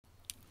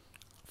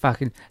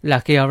Fucking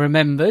lucky I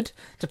remembered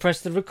to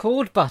press the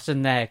record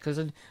button there, because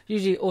it's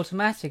usually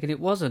automatic and it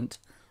wasn't.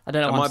 I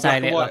don't know why I'm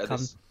saying it like I'm...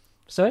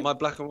 Sorry? Am I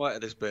black and white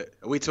at this bit?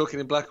 Are we talking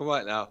in black and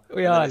white now?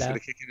 We are now. It's going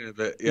to kick in a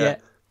bit, yeah.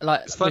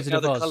 Like it's funny Wizard how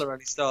of the Oz. colour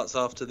only starts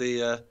after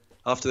the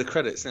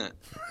credits, isn't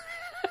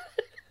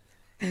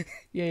it?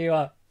 Yeah, you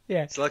are.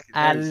 Yeah. It's like it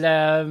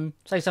and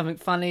say something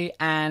funny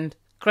and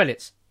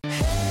credits.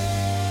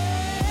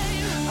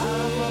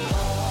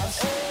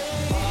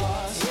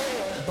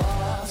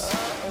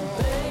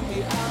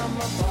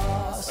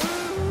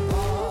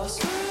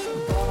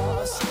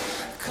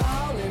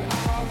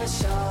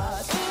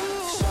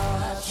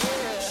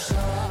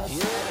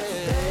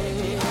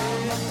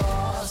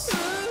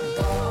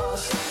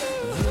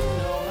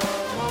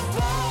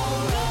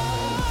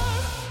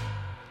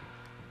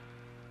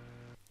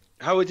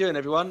 How are we doing,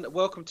 everyone?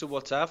 Welcome to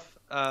What Have.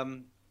 I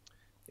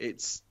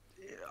was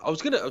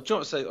going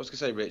to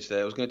say, Rich,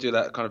 there. I was going to do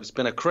that kind of. It's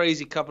been a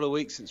crazy couple of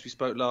weeks since we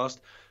spoke last,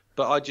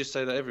 but I just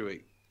say that every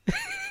week,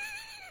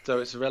 so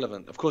it's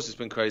irrelevant. Of course, it's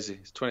been crazy.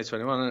 It's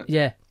 2021, isn't it?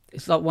 Yeah,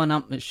 it's like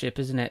one-upmanship,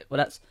 isn't it? Well,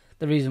 that's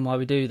the reason why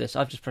we do this.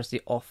 I've just pressed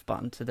the off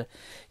button to the.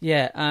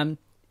 Yeah,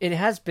 it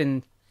has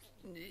been.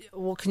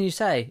 What can you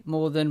say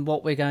more than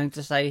what we're going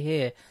to say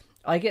here?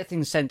 I get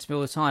things sent to me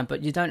all the time,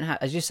 but you don't have,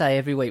 as you say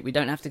every week, we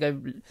don't have to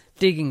go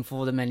digging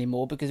for them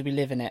anymore because we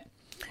live in it.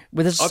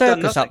 With a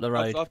circus up the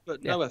road. I've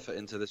put no effort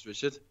into this,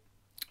 Richard.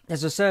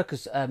 There's a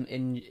circus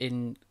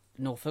in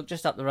Norfolk,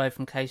 just up the road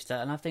from Caister,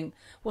 and I think,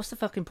 what's the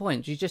fucking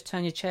point? Do you just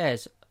turn your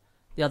chairs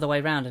the other way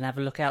round and have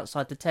a look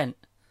outside the tent?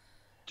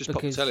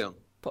 Pop the telly on.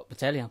 Pop the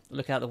telly on.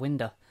 Look out the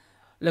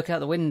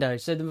window.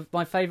 So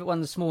my favourite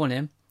one this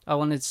morning, I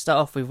wanted to start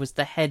off with, was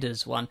the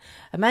Headers one.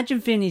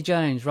 Imagine Vinnie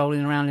Jones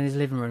rolling around in his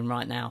living room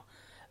right now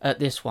at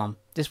this one.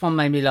 This one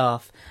made me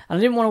laugh. And I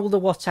didn't want all the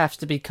what-ifs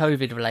to be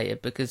COVID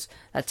related, because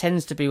that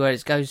tends to be where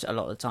it goes a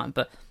lot of the time.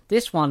 But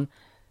this one,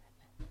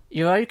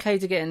 you're okay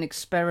to get an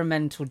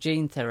experimental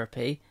gene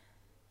therapy.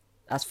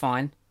 That's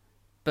fine.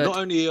 But not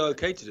only are you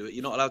okay to do it,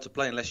 you're not allowed to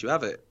play unless you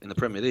have it in the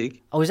Premier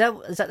League. Oh, is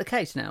that the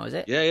case now, is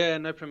it? Yeah.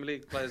 No Premier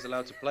League players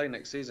allowed to play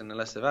next season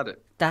unless they've had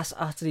it. That's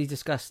utterly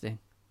disgusting.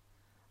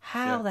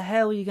 How the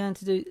hell are you going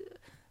to do...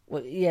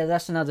 Well, yeah,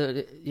 that's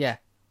another... Yeah.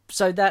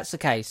 So that's the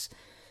case.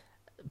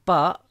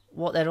 But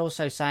what they're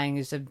also saying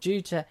is that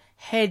due to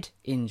head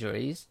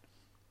injuries,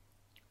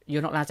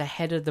 you're not allowed to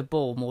header the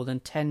ball more than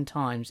 10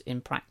 times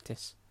in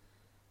practice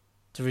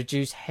to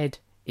reduce head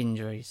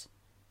injuries.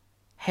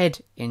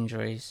 Head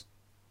injuries.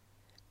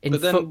 In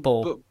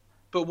football.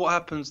 But what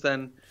happens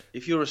then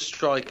if you're a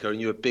striker and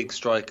you're a big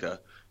striker,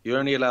 you're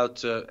only allowed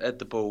to head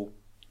the ball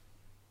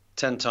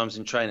 10 times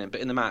in training,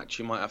 but in the match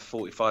you might have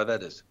 45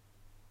 headers.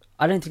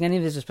 I don't think any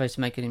of this is supposed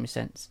to make any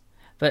sense.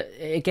 But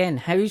again,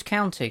 who's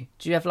counting?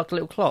 Do you have like a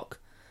little clock?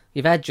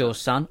 You've had yours,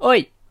 son.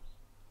 Oi!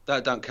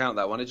 That don't count,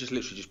 that one. It just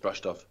literally just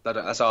brushed off.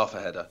 That's half a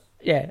header.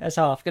 Yeah, that's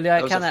half. Can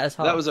I count that as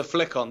half? That was a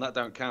flick on. That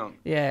don't count.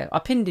 Yeah, I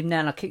pinned him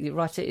down. I kicked it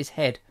right at his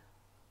head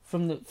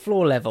from the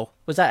floor level.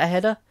 Was that a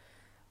header?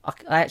 I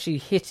actually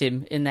hit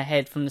him in the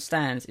head from the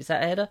stands. Is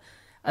that a header?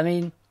 I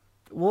mean,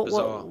 what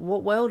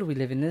world do we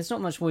live in? There's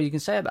not much more you can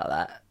say about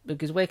that,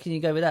 because where can you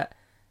go with that?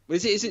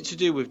 Is it to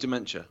do with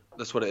dementia?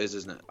 That's what it is,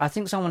 isn't it? I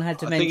think someone had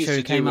dementia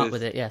who came up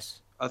with it, yes.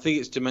 I think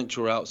it's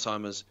dementia or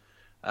Alzheimer's,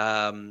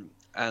 and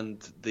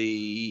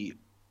the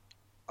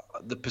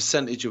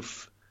percentage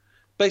of...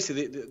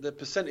 Basically, the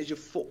percentage of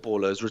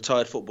footballers,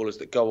 retired footballers,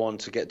 that go on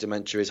to get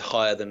dementia is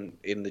higher than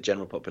in the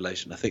general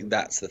population. I think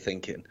that's the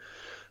thinking.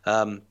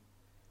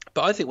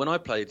 But I think when I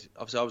played,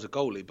 obviously I was a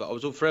goalie, but I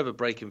was all forever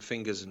breaking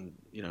fingers and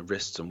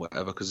wrists and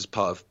whatever, because it's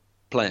part of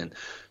playing.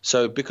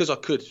 So because I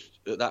could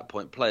at that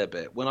point play a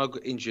bit, when I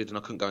got injured and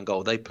I couldn't go in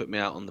goal, they put me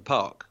out on the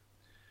park.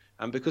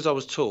 And because I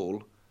was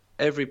tall,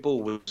 every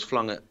ball was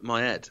flung at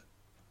my head.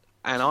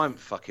 And I'm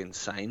fucking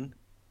sane.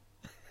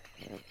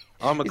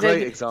 I'm a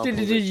great example. Did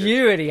it do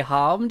you any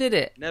harm, did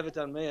it? Never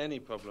done me any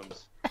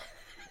problems.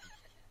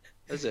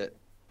 Is it?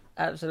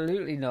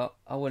 Absolutely not.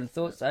 I wouldn't have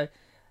thought so.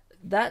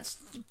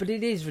 But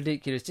it is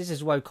ridiculous. This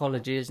is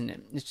wokeology, isn't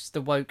it? It's just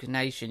the woke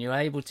nation. You're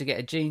able to get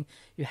a gene.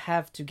 You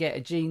have to get a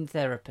gene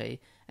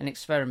therapy, an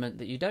experiment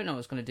that you don't know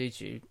what's going to do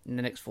to you in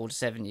the next 4 to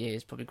 7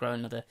 years. Probably grow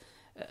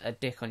a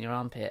dick on your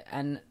armpit,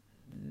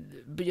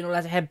 but you're not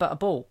allowed to headbutt a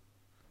ball.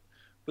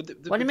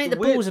 Why do you make the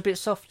balls a bit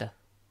softer?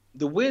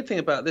 The weird thing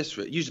about this,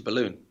 use a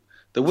balloon.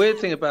 The weird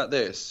thing about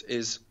this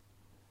is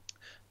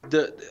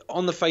that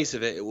on the face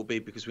of it, it will be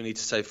because we need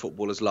to save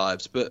footballers'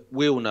 lives, but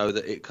we all know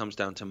that it comes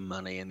down to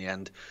money in the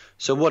end.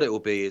 So what it will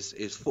be is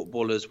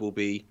footballers will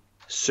be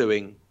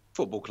suing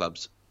football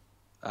clubs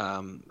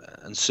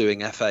and suing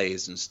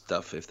FAs and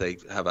stuff if they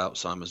have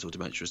Alzheimer's or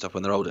dementia and stuff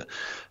when they're older.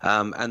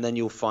 And then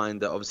you'll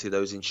find that obviously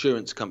those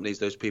insurance companies,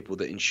 those people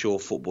that insure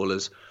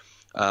footballers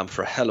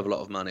for a hell of a lot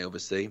of money,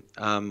 obviously,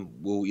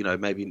 will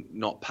maybe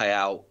not pay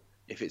out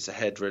if it's a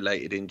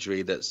head-related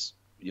injury that's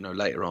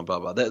later on, blah,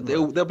 blah.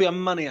 There'll be a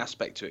money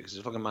aspect to it, because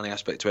there's a fucking money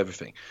aspect to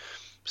everything.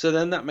 So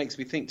then that makes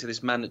me think to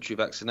this mandatory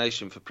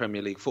vaccination for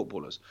Premier League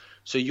footballers.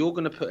 So you're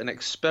going to put an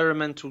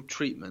experimental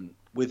treatment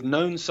with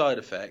known side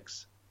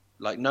effects,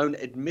 like known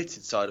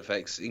admitted side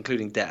effects,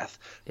 including death,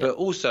 but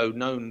also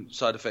known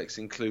side effects,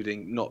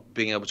 including not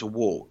being able to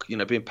walk,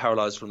 being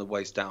paralyzed from the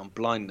waist down,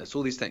 blindness,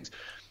 all these things.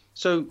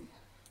 So,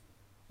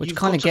 which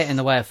kind of get in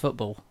the way of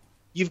football.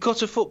 You've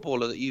got a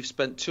footballer that you've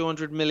spent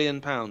 £200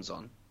 million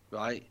on,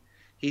 right?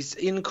 He's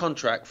in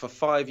contract for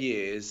 5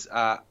 years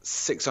at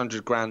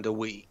 600 grand a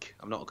week.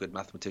 I'm not a good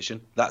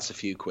mathematician. That's a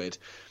few quid.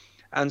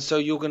 And so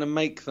you're going to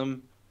make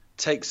them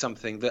take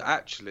something that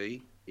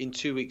actually in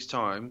 2 weeks'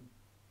 time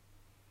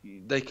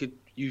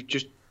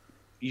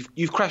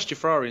you've crashed your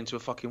Ferrari into a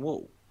fucking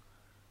wall.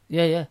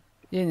 Yeah.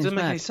 It doesn't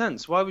make any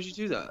sense. Why would you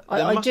do that?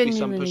 There must be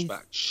some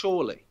pushback,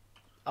 surely.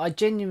 I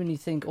genuinely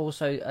think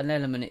also an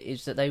element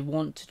is that they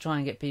want to try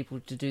and get people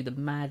to do the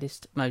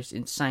maddest, most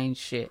insane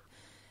shit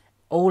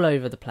all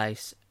over the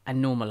place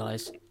and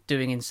normalise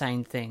doing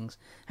insane things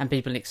and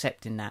people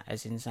accepting that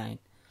as insane.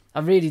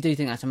 I really do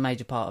think that's a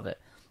major part of it.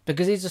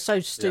 Because these are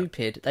so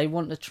stupid, they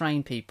want to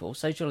train people,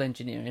 social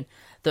engineering,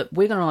 that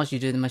we're going to ask you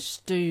to do the most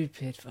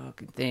stupid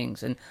fucking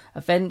things. And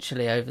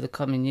eventually, over the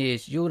coming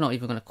years, you're not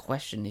even going to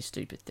question these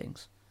stupid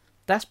things.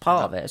 That's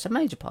part of it. It's a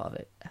major part of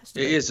it.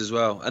 It is as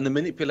well. And the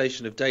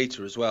manipulation of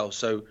data as well.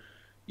 So,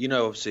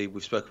 obviously,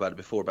 we've spoke about it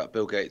before, about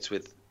Bill Gates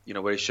with,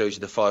 where he shows you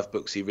the 5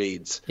 books he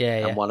reads.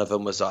 And one of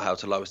them was How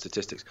to Lower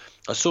Statistics.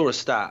 I saw a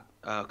stat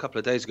a couple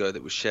of days ago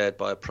that was shared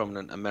by a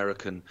prominent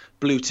American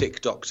blue tick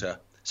doctor.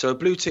 So a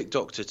blue tick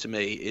doctor to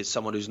me is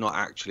someone who's not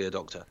actually a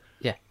doctor.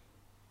 Yeah.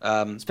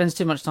 Spends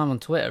too much time on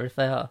Twitter if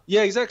they are.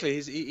 Yeah,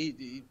 exactly.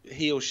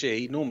 He or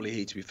she, normally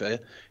he to be fair,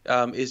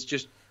 is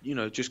just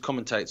just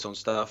commentates on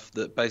stuff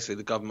that basically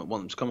the government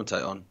want them to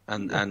commentate on.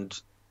 And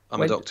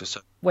I'm a doctor,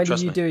 so when are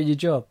you doing your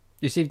job?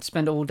 You seem to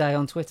spend all day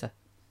on Twitter.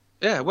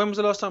 Yeah. When was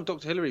the last time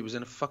Dr. Hillary was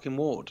in a fucking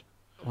ward?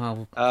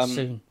 Well,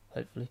 soon,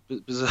 hopefully.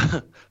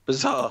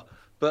 Bizarre.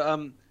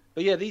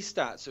 But yeah, these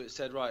stats, so it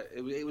said, right,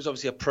 it was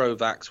obviously a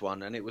pro-vax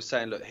one, and it was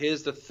saying, look,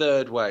 here's the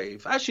third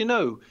wave. Actually,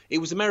 no, it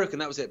was American,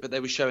 that was it, but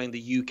they were showing the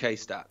UK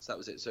stats, that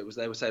was it. So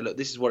they were saying, look,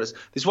 this is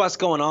what's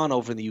going on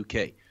over in the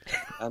UK.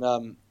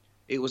 And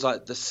it was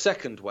like the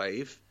second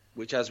wave,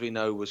 which as we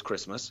know was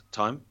Christmas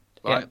time,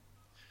 right? Yeah.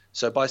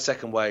 So by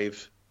second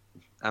wave,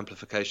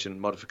 amplification,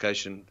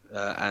 modification,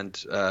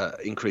 and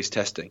increased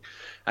testing.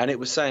 And it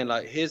was saying,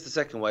 like, here's the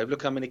second wave,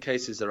 look how many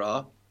cases there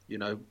are,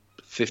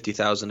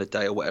 50,000 a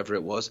day or whatever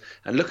it was,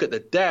 and look at the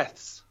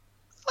deaths.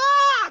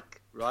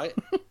 Fuck! Right?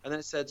 And then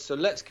it said, so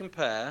let's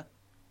compare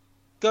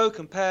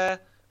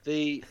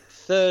the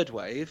third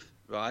wave,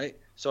 right?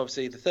 So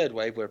obviously the third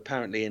wave we're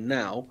apparently in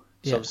now.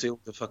 So obviously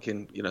all the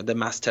fucking, the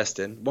mass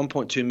testing,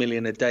 1.2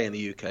 million a day in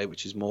the UK,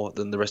 which is more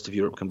than the rest of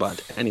Europe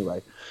combined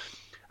anyway.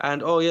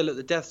 And, look,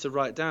 the deaths are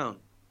right down.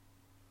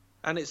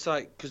 And it's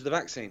like, because of the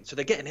vaccine. So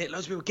they're getting it,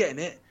 loads of people getting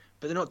it,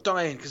 but they're not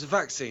dying because of the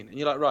vaccine. And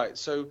you're like, right,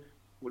 so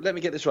let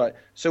me get this right.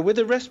 So with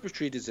a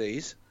respiratory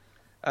disease,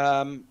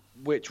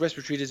 which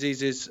respiratory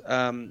diseases,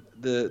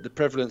 the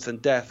prevalence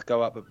and death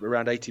go up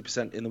around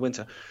 80% in the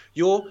winter.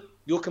 You're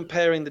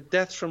comparing the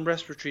deaths from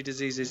respiratory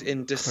diseases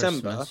in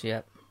December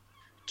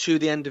to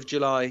the end of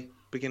July,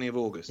 beginning of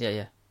August.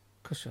 Yeah.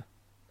 For sure.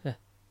 Yeah.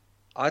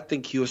 I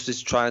think you're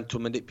just trying to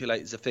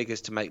manipulate the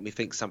figures to make me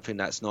think something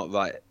that's not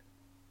right.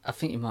 I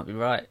think you might be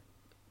right.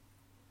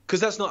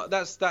 Because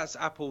that's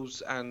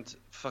apples and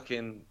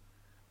fucking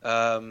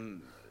a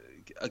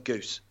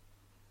goose.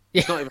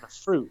 It's not even a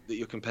fruit that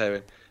you're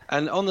comparing.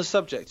 And on the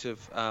subject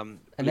of and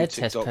they're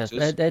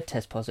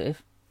test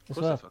positive as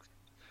well.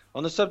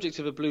 On the subject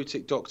of a blue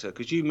tick doctor,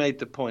 because you made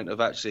the point of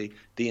actually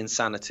the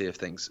insanity of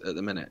things at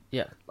the minute.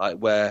 Yeah. Like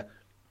where,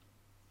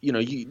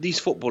 these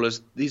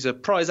footballers, these are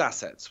prize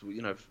assets.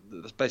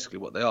 That's basically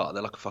what they are.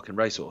 They're like a fucking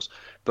racehorse.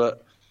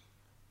 But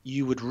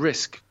you would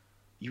risk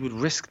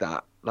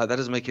that. Like that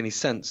doesn't make any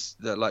sense.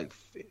 That like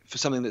for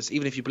something that's,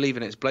 even if you believe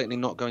in it, it's blatantly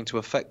not going to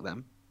affect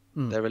them.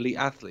 They're elite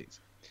athletes.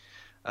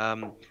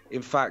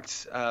 In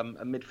fact, a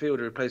midfielder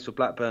who plays for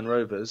Blackburn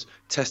Rovers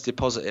tested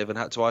positive and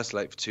had to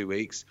isolate for 2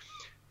 weeks.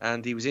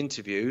 And he was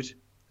interviewed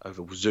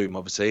over Zoom,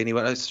 obviously, and he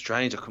went, "Oh, it's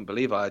strange. I couldn't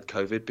believe I had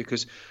COVID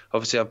because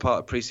obviously I'm part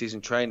of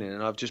pre-season training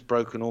and I've just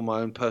broken all my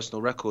own personal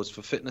records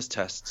for fitness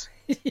tests."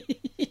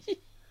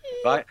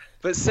 Right?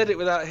 But said it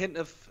without a hint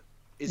of,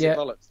 is it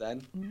bollocks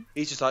then?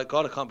 He's just like,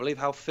 God, I can't believe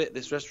how fit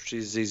this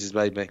respiratory disease has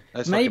made me.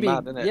 It's maybe,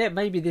 mad, isn't it? Yeah,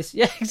 maybe this,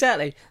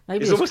 exactly.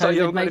 Maybe it's this almost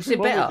COVID like makes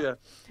it better.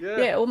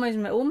 Yeah,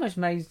 almost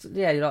makes,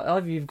 like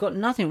either you've got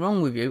nothing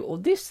wrong with you or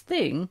this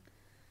thing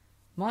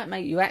might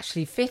make you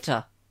actually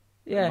fitter.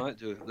 Yeah. Might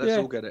do. Let's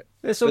all get it.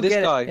 Let's all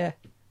get it. Yeah.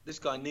 This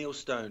guy, Neil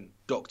Stone,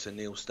 Dr.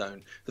 Neil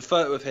Stone, the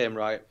photo of him,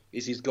 right,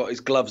 is he's got his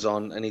gloves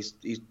on and he's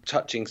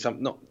touching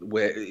something, not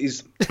where,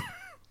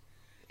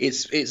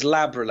 it's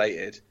lab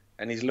related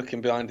and he's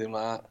looking behind him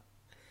like that.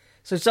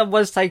 So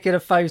someone's taking a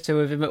photo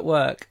of him at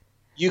work.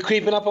 You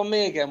creeping up on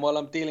me again while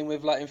I'm dealing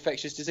with like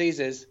infectious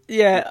diseases?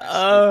 Yeah.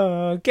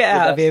 Oh, get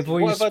out of here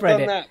before you spread it. What if I'd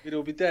done that? We'd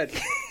all be dead.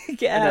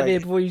 Get out of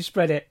here before you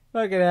spread it.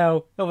 Fucking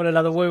hell. I want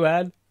another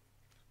Wuhan.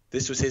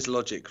 This was his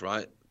logic,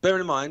 right?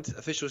 Bearing in mind,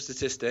 official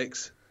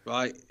statistics,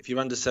 right? If you're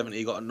under 70,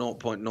 you've got a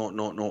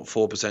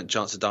 0.0004%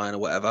 chance of dying or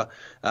whatever.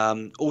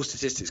 All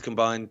statistics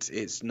combined,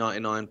 it's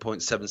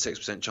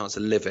 99.76% chance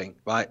of living,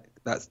 right?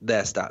 That's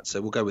their stats,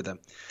 so we'll go with them.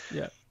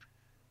 Yeah.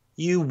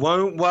 You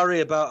won't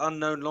worry about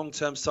unknown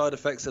long-term side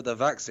effects of the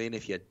vaccine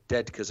if you're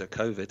dead because of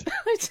COVID.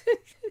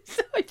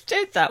 I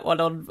did that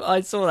one on.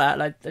 I saw that.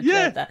 And I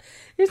shared that.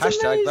 It's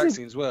Hashtag amazing.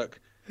 vaccines work,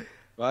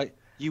 right?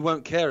 You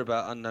won't care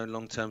about unknown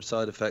long-term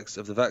side effects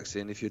of the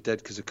vaccine if you're dead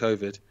because of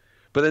COVID.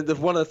 But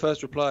then one of the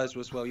first replies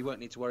was, well, you won't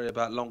need to worry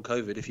about long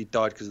COVID if you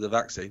died because of the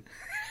vaccine.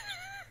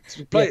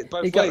 So play it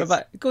both ways.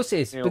 Of course it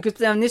is. You know. Because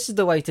then this is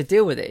the way to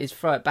deal with it, is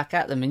throw it back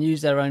at them and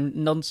use their own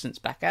nonsense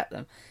back at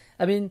them.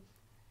 I mean,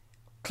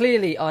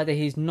 clearly either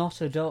he's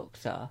not a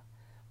doctor,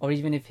 or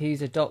even if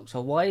he's a doctor,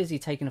 why is he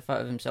taking a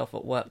photo of himself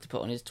at work to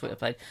put on his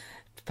Twitter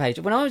page?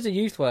 When I was a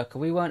youth worker,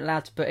 we weren't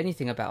allowed to put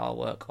anything about our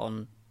work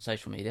on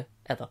social media,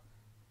 ever.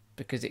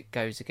 Because it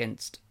goes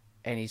against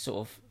any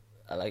sort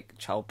of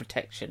child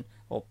protection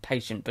or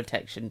patient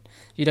protection.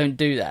 You don't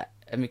do that.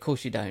 I mean, of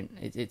course you don't.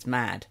 It's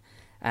mad.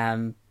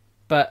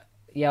 But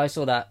yeah, I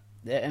saw that.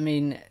 I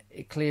mean,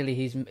 clearly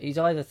he's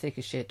either thick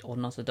as shit or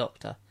not a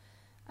doctor,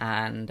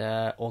 and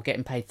or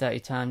getting paid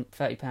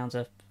 £30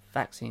 a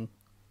vaccine.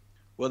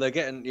 Well, they're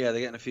getting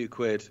a few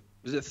quid.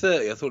 Was it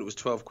 30? I thought it was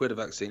 12 quid a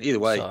vaccine. Either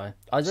way, Sorry.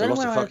 I so don't know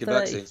lots where of I fucking had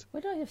 30. vaccines.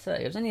 Where did I have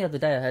 30? It was only the other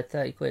day I had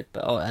 30 quid,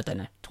 but I don't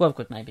know. 12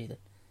 quid maybe then.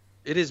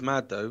 It is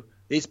mad though.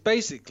 It's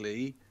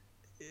basically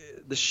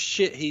the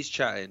shit he's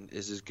chatting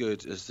is as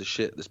good as the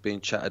shit that's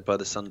being chatted by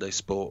the Sunday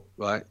Sport,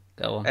 right?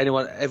 Go on.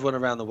 Everyone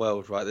around the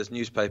world, right? There's a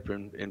newspaper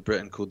in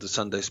Britain called the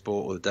Sunday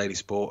Sport or the Daily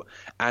Sport,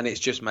 and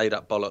it's just made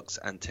up bollocks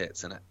and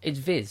tits in it. It's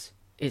Viz.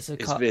 It's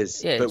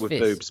Viz, yeah, but it's with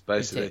Viz. boobs,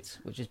 basically. Tits,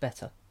 which is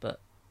better,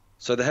 but...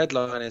 So the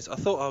headline is, I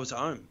thought I was at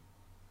home.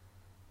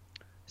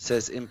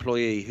 Says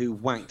employee who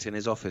wanked in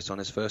his office on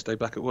his first day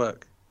back at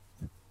work.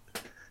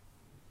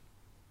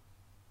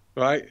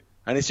 Right?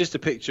 And it's just a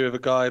picture of a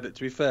guy that,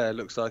 to be fair,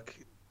 looks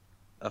like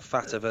a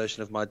fatter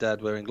version of my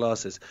dad wearing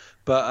glasses.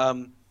 But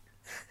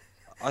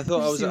I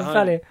thought I was at home.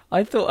 Funny.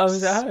 I thought I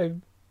was at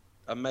home.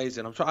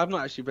 Amazing. I've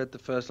not actually read the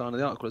first line of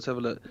the article. Let's have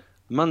a look.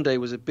 Monday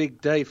was a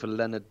big day for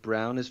Leonard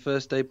Brown. His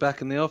first day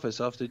back in the office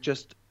after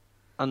just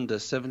under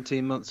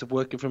 17 months of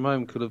working from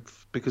home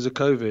because of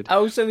COVID.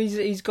 Oh, so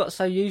he's got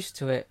so used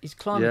to it. He's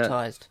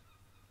climatised. Yeah.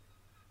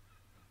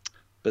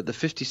 But the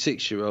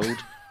 56-year-old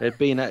had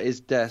been at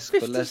his desk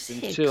for less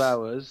than 2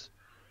 hours.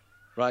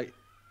 Right.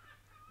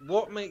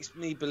 What makes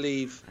me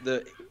believe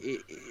that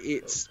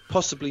it's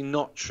possibly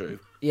not true?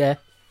 Yeah.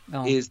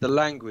 Is the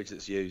language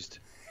that's used.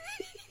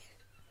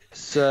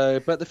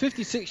 But the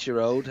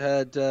 56-year-old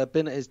had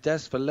been at his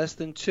desk for less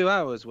than 2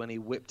 hours when he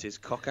whipped his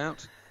cock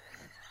out.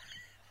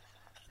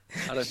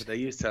 I don't think they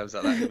use terms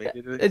like that to me,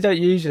 do they? They don't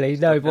usually.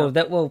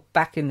 No.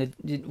 Back in the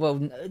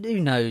who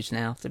knows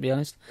now? To be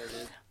honest,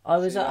 I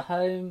was at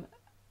home.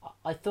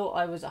 I thought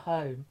I was at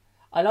home.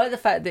 I like the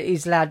fact that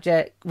he's allowed.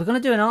 We're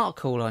going to do an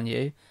article on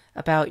you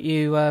about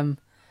you.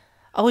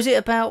 Was it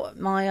about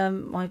my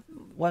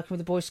working with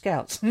the Boy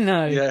Scouts?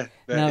 No. Yeah.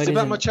 No, it's it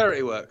about isn't. my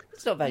charity work.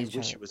 It's not about I your wish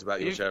charity. it was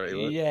about your charity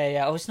work.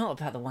 Yeah. Oh, it's not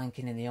about the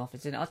wanking in the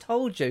office. I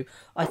told you.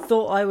 I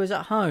thought I was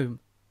at home.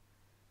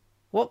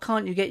 What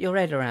can't you get your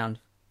head around?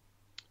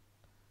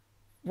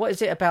 What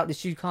is it about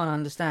this you can't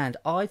understand?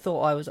 I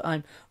thought I was at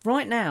home.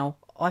 Right now,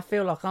 I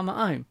feel like I'm at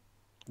home.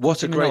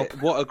 What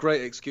a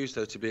great excuse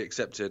though to be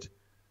accepted.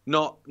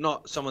 Not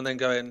someone then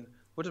going, well,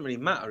 it doesn't really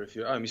matter if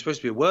you're at home. You're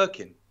supposed to be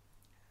working.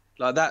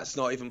 Like that's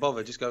not even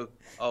bothered. Just go,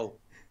 oh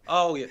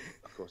yeah,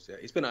 of course, yeah.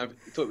 He's been at home.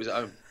 He thought he was at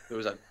home. It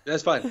was at home.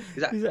 That's fine.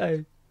 He's at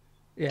home.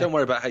 Yeah. Don't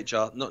worry about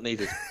HR. Not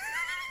needed.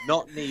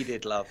 Not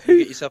needed, love. You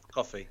get yourself a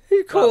coffee.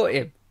 Who caught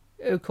him?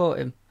 Who caught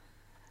him?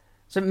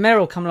 So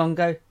Merrill come along and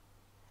go,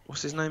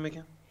 What's his name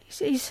again?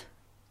 He's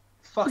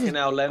Fucking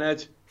hell,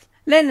 Leonard.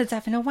 Leonard's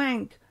having a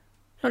wank.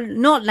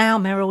 Not now,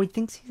 Merrill. He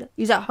thinks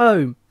he's at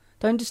home.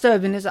 Don't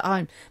disturb him. He's at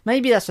home.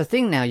 Maybe that's the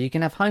thing now. You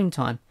can have home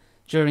time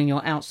during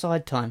your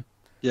outside time.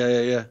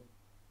 Yeah.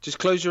 Just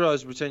close your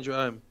eyes and pretend you're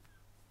at home.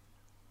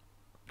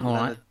 All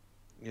right.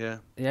 Yeah.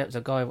 Yeah, it was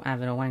a guy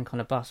having a wank on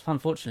a bus.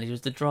 Unfortunately, he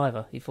was the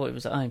driver. He thought he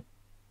was at home.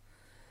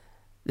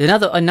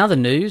 Another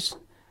news.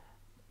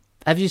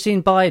 Have you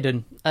seen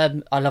Biden?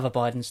 I love a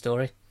Biden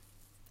story.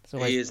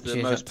 He is the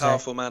most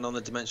powerful man on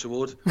the dementia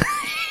ward.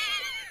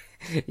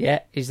 Yeah,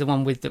 he's the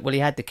one with he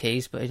had the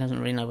keys, but he doesn't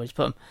really know where he's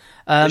put them.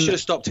 They should have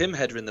stopped him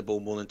headering the ball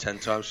more than 10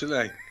 times,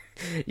 shouldn't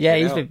they? Yeah,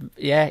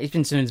 he's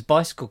been doing his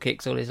bicycle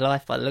kicks all his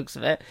life by the looks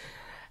of it.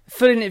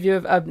 Full interview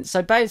of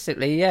so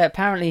basically, yeah.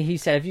 Apparently, he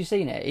said, "Have you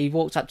seen it?" He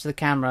walks up to the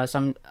camera.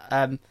 Some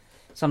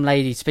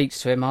lady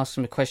speaks to him, asks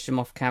him a question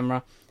off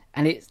camera,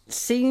 and it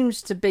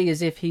seems to be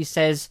as if he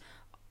says,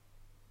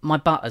 "My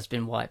butt has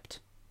been wiped,"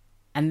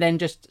 and then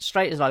just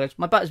straight as like goes,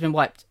 "My butt has been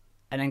wiped,"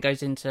 and then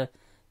goes into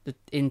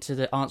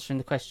the answering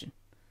the question.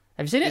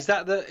 Have you seen it? Is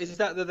that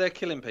the they're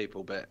killing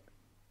people bit?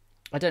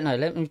 I don't know.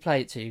 Let me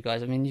play it to you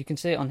guys. I mean, you can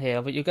see it on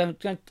here, but you're going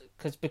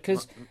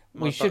because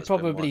My we should butt's been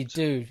probably wiped.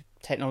 do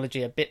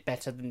technology a bit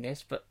better than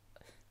this, but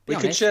We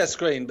could honest, share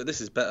screen, but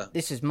this is better.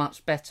 this is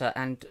much better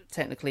and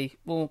technically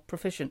more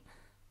proficient.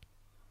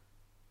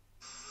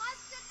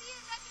 Must it be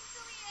a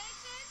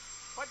reconciliation?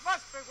 What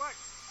must be what?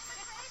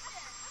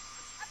 Immigration.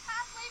 A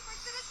pathway for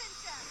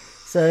citizenship.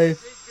 So Needs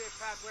to be a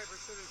pathway for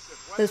citizenship.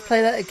 What let's is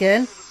play that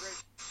again.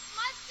 immigration?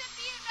 Must it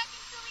be a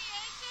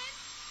reconciliation?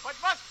 What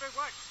must be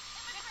what?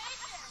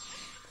 Immigration.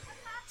 A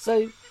pathway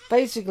So for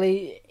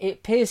basically, it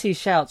appears he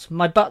shouts,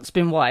 "My butt's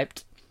been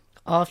wiped,"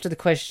 after the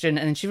question,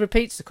 and then she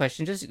repeats the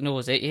question, just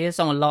ignores it. You hear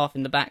someone laugh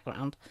in the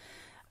background,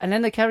 and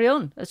then they carry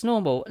on. It's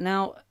normal.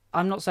 Now,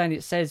 I'm not saying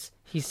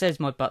he says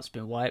my butt's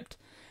been wiped,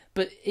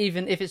 but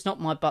even if it's not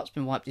my butt's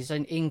been wiped, it's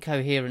an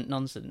incoherent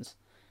nonsense.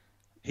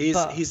 He's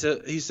But- he's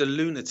a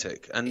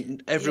lunatic,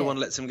 and everyone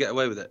Yeah. lets him get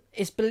away with it.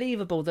 It's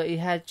believable that he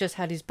had just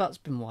had his butt's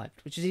been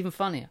wiped, which is even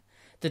funnier.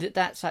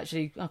 That's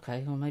actually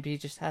okay. Or maybe he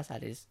just has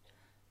had his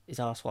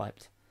arse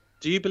wiped.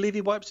 Do you believe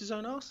he wipes his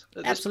own ass?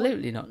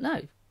 Absolutely not.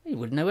 No, he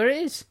wouldn't know where it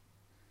is.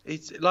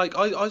 It's like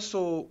I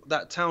saw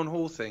that town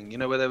hall thing,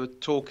 where they were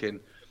talking.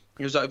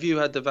 It was like, "Have you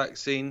had the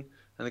vaccine?"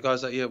 And the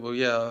guy's like, "Yeah, well,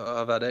 yeah,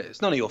 I've had it."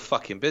 It's none of your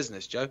fucking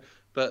business, Joe.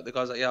 But the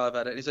guy's like, "Yeah, I've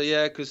had it." And he's like,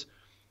 "Yeah, because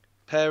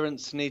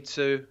parents need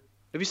to."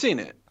 Have you seen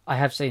it? I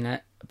have seen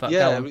it, but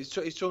Yeah, go on. he's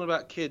talking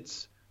about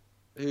kids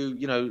who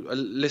are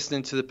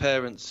listening to the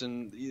parents,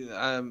 and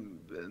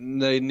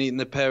they need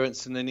the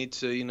parents, and they need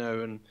to,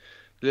 and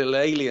little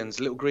aliens,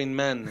 little green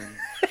men. And...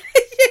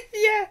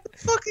 Yeah. What the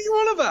fuck are you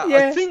on about?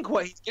 Yeah. I think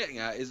what he's getting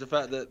at is the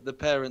fact that the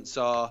parents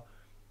are,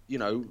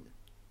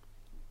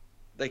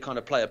 they kind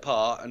of play a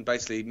part, and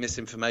basically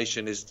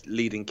misinformation is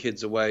leading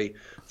kids away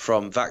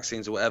from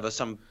vaccines or whatever,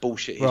 some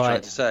bullshit he's Right.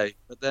 trying to say.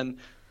 But then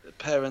the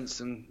parents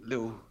and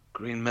little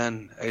green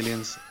men,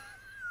 aliens.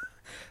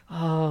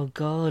 Oh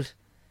God.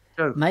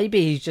 Joe.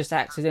 Maybe he's just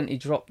accidentally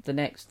dropped the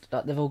next.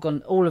 Like they've all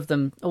gone. All of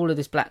them. All of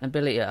this black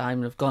nobility at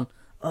home have gone.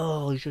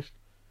 Oh, he's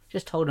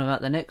just told him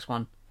about the next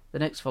one. The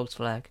next false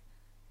flag.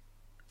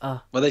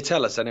 Well, they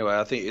tell us anyway.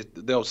 I think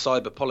the old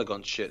cyber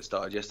polygon shit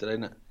started yesterday,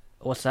 didn't it?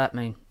 What's that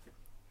mean?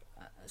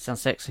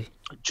 Sounds sexy.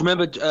 Do you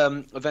remember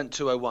Event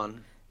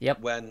 201? Yep.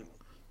 When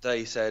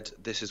they said,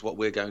 "This is what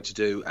we're going to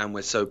do, and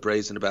we're so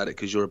brazen about it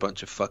because you're a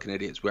bunch of fucking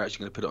idiots. We're actually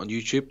going to put it on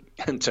YouTube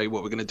and tell you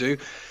what we're going to do,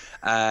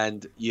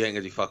 and you ain't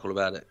going to do fuck all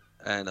about it.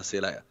 And I'll see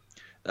you later."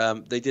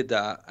 They did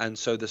that, and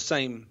so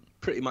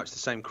pretty much the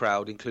same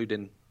crowd,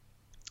 including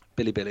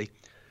Billy,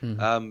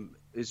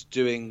 is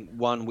doing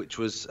one which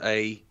was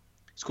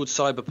it's called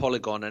Cyber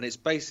Polygon, and it's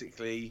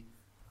basically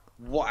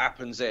what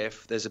happens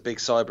if there's a big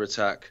cyber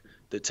attack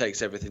that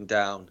takes everything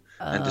down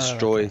and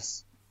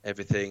destroys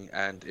everything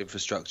and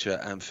infrastructure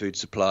and food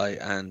supply,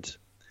 and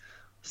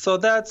so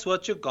that's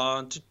what you're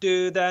going to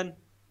do then.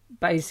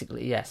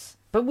 Basically, yes.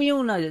 But we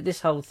all know that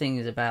this whole thing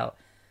is about.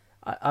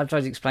 I've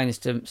tried to explain this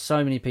to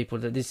so many people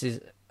that this is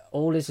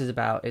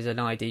about is an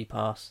ID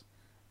pass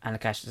and a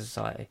cashless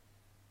society.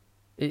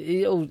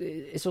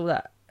 It's all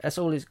that. That's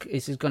all it's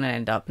going to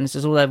end up, and this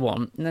is all they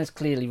want. And that's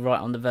clearly right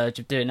on the verge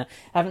of doing it.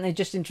 Haven't they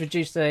just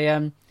introduced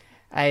a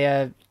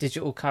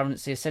digital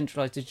currency, a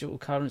centralized digital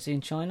currency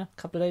in China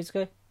a couple of days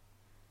ago?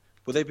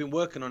 Well, they've been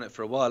working on it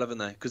for a while, haven't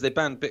they? Because they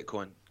banned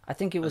Bitcoin. I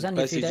think it was And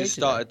only a few basically days just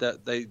ago. started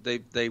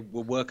that they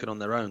were working on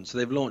their own, so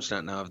they've launched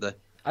that now, have they?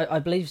 I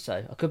believe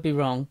so. I could be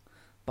wrong,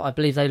 but I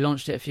believe they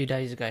launched it a few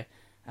days ago.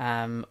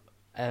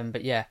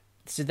 But yeah,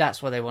 so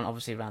that's what they want,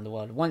 obviously, around the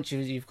world. Once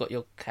you've got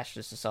your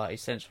cashless society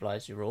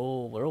centralized, we're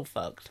all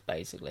fucked.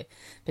 Basically,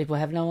 people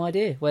have no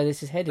idea where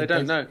this is headed. They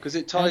don't know because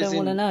it They ties don't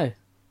want to in. know.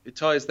 It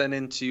ties then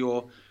into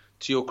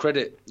your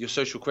credit, your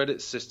social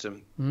credit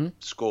system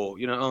score.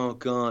 Oh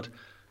God,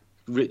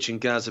 Rich and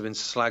Gaz have been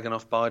slagging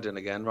off Biden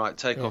again. Right,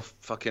 take Yeah. off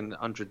fucking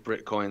 100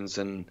 Bitcoins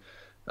and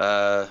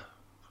I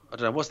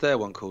don't know what's their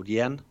one called,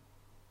 yen,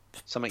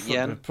 something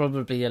yen,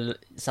 Probably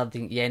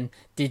something yen,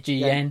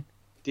 digi yen.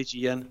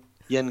 digi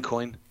yen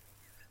coin,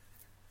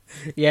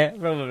 Yeah,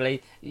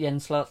 probably yen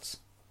slots.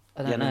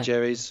 I don't yen know. and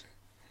Jerry's.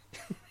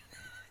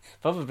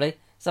 Probably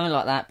something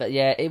like that. But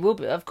yeah, it will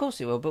be. Of course,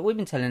 it will. But we've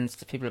been telling this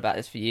to people about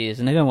this for years,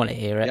 and they don't want to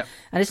hear it. Yep.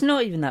 And it's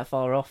not even that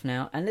far off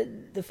now.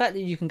 And the fact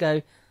that you can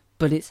go,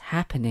 but it's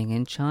happening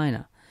in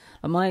China.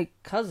 And my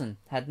cousin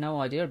had no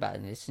idea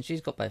about this, and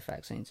she's got both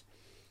vaccines.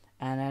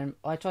 And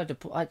I tried to.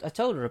 I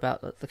told her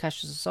about the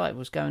cashless society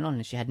was going on,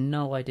 and she had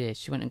no idea.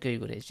 She went and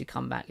googled it. She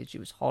come back and she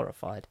was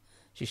horrified.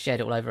 She shared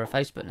it all over her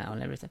Facebook now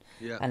and everything.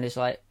 Yeah. And it's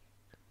like,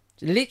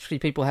 literally,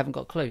 people haven't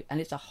got a clue, and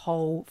it's a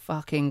whole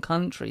fucking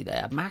country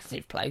there, a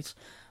massive place,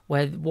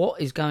 where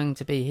what is going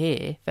to be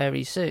here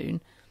very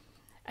soon,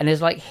 and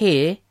there's like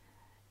here,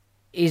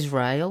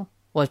 Israel.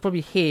 Well, it's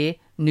probably here,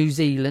 New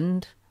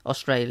Zealand,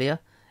 Australia,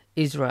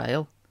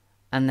 Israel,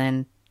 and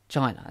then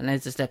China, and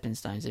there's the stepping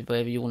stones if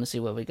wherever you want to see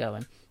where we're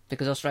going.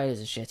 Because Australia's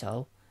a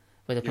shithole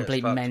with a Yeah, complete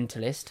it's fucked.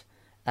 mentalist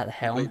at the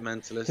helm, Complete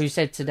mentalist. who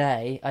said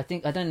today, I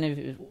don't know if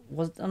it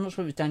was I'm not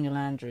sure if it was Daniel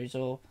Andrews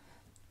or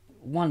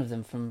one of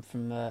them from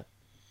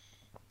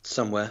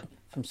Somewhere.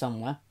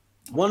 somewhere,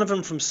 One of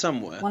them from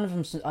somewhere. One of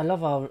them. I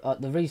love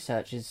the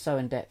research is so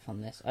in depth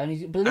on this. But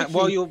while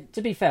literally, you're-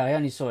 to be fair, I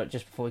only saw it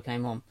just before we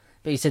came on.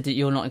 But he said that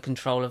you're not in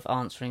control of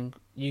answering.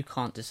 You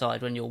can't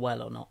decide when you're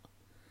well or not.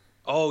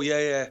 Oh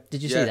yeah.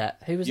 Did you Yeah. see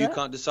that? Who was You that?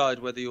 can't decide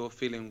whether you're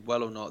feeling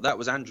well or not. That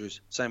was Andrews.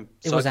 Same.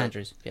 It was psycho.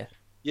 Andrews. Yeah.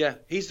 Yeah,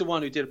 he's the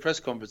one who did a press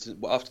conference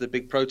after the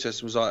big protest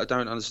and was like, I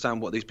don't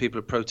understand what these people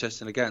are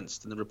protesting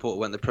against. And the reporter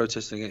went, they're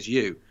protesting against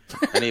you.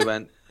 And he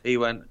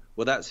went,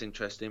 well, that's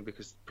interesting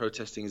because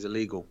protesting is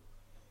illegal.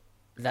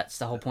 That's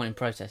the whole point in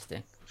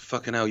protesting.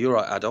 Fucking hell, you're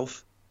right,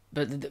 Adolf.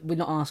 But we're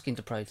not asking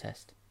to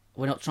protest.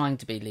 We're not trying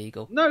to be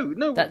legal. No,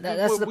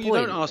 That's the point. You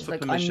don't ask It's for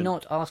like, permission. I'm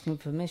not asking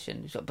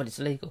permission, It's like, but it's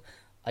illegal.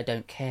 I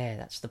don't care.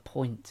 That's the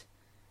point.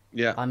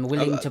 Yeah. I'm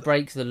willing to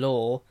break the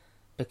law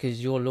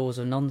because your laws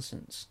are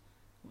nonsense.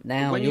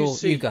 Now When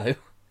you go.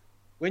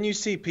 When you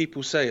see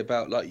people say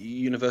about like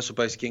universal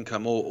basic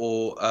income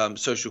or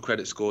social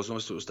credit scores and all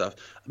that sort of stuff,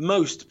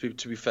 most people,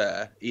 to be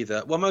fair,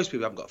 most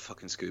people haven't got a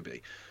fucking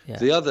Scooby. Yeah.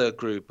 The other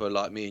group are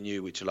like me and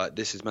you, which are like,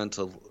 this is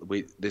mental.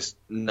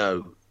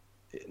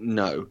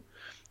 No.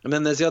 And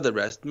then there's the other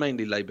rest,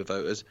 mainly Labour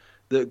voters,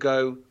 that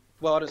go,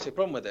 well, I don't see a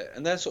problem with it.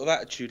 And their sort of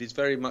attitude is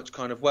very much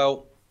kind of,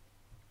 well,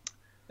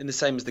 in the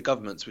same as the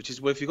government's, which is,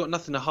 well, if you've got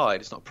nothing to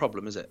hide, it's not a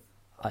problem, is it?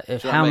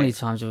 How many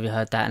times have we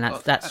heard that? And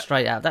that's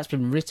straight out. That's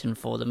been written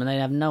for them, and they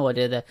have no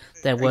idea that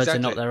their words are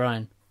not Exactly. their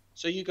own.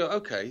 So you go,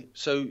 okay,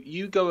 so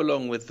you go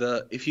along with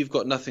the, if you've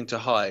got nothing to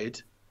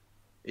hide,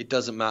 it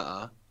doesn't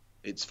matter,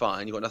 it's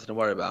fine, you've got nothing to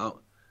worry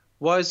about.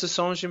 Why is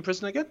Assange in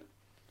prison again?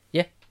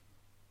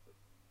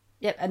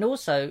 Yeah, and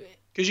also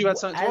Because you had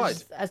something to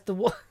hide. as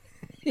the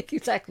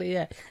exactly,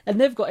 yeah, and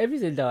they've got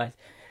everything to hide.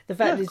 The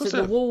fact Yeah, of is course that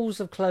they the have. walls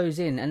have closed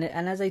in, and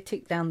as they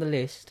tick down the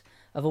list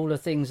of all the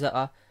things that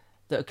are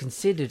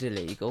considered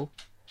illegal,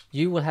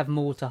 you will have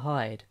more to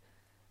hide.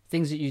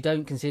 Things that you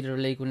don't consider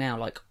illegal now,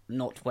 like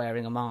not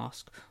wearing a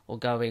mask or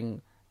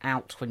going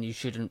out when you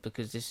shouldn't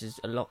because this is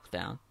a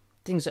lockdown.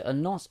 Things that are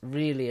not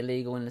really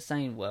illegal in the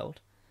sane world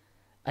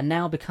are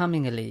now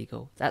becoming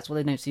illegal. That's what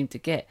they don't seem to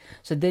get.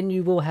 So then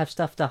you will have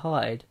stuff to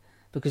hide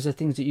because the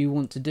things that you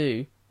want to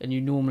do and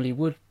you normally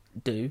would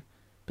do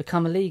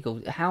become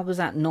illegal. How is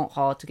that not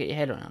hard to get your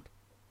head around?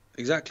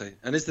 Exactly.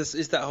 And is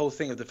that whole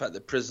thing of the fact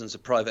that prisons are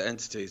private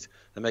entities,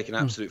 they make an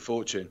absolute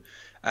fortune,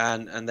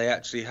 and they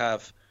actually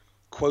have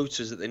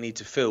quotas that they need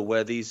to fill,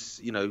 where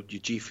these, your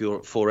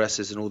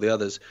G4Ss and all the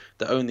others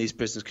that own these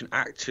prisons can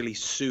actually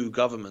sue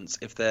governments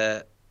if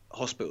their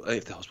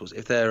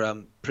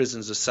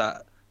prisons are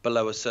sat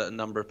below a certain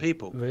number of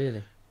people.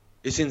 Really?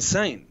 It's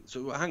insane.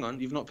 So hang on,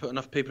 you've not put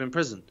enough people in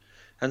prison.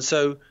 And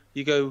so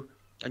you go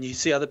and you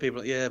see other people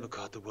like, yeah, but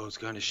God, the world's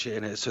going to shit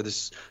in it. So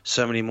there's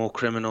so many more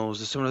criminals.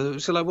 There's so many.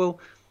 So like, well,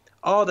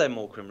 are there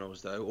more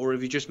criminals though, or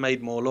have you just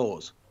made more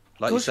laws,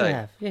 like you course you say,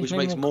 have. Yeah, which you've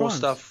made makes more more crimes.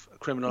 stuff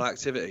criminal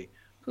activity?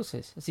 Of course it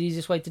is. It's the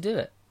easiest way to do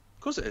it. Of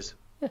course it is.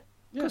 Yeah,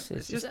 of course it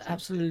is. it's It's just-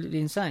 absolutely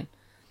insane.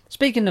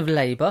 Speaking of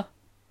Labour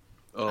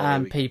Oh,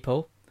 and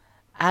people,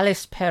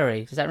 Alice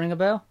Perry, does that ring a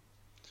bell?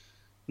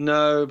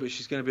 no, but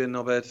she's going to be a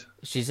knobhead.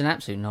 She's an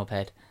absolute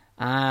knobhead.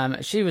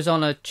 She was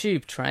on a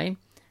tube train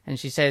and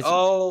she says,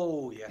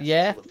 Oh, yes.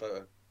 Yeah. I saw the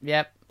photo.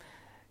 yep,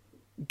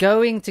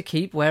 going to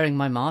keep wearing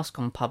my mask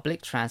on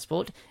public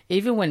transport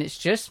even when it's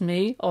just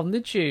me on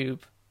the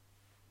tube.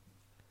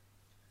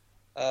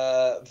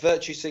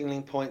 Virtue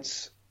signalling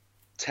points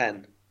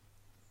 10.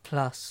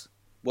 Plus,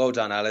 Well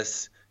done,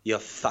 Alice. You're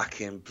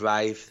fucking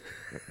brave.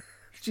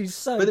 she's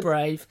so But the-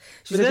 brave.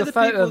 She but they're took a the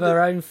photo people of her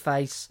that- own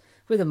face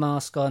with a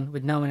mask on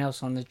with no one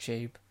else on the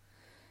tube.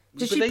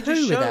 Did But she they poo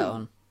just with that show-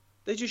 on?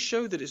 They just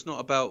show that it's not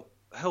about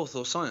health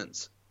or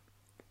science.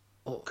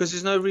 Oh. Because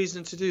there's no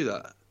reason to do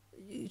that.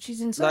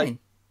 She's insane.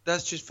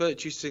 That's just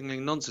virtue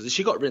signalling nonsense.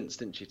 She got rinsed,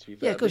 didn't she, to be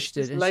fair? Yeah, of course she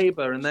did. It's And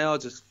Labour, and they are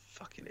just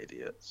fucking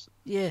idiots.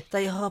 Yeah,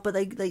 they are, but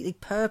they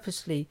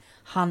purposely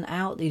hunt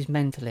out these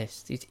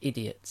mentalists, these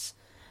idiots.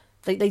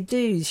 They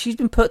do. She's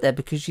been put there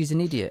because she's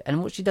an idiot,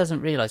 and what she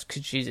doesn't realise,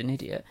 because she's an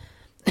idiot,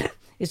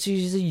 is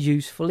she's a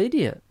useful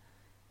idiot,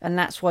 and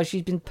that's why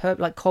she's been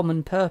like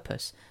common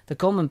purpose. The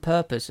common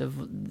purpose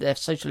of their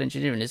social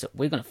engineering is that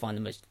we're going to find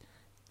the most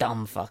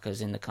dumb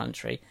fuckers in the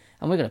country,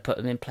 and we're going to put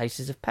them in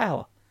places of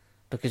power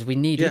because we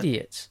need Yeah.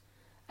 idiots.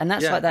 And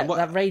that's Yeah, like that, and what-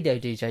 that radio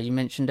DJ you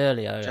mentioned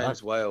earlier.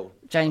 James Whale.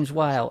 James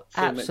Whale,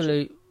 Phil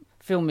absolute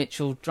Phil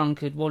Mitchell,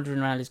 drunkard, wandering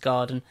around his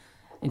garden,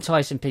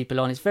 enticing people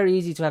on. It's very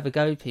easy to have a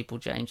go, people,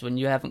 James, when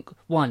you haven't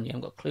you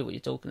haven't got a clue what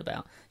you're talking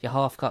about. You're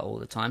half cut all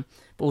the time,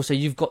 but also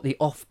you've got the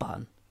off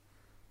button.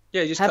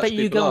 Yeah, he just How cuts about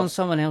you people go on off.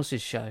 someone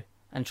else's show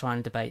and try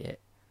and debate it?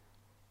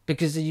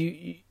 Because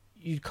you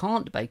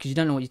can't debate because you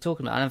don't know what you're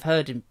talking about. And I've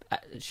heard him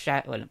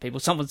shout at people.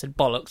 Someone said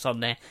bollocks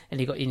on there, and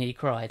he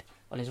cried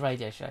on his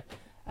radio show.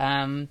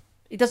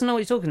 He doesn't know what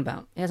he's talking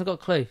about. He hasn't got a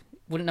clue.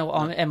 Wouldn't know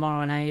what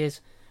mRNA is.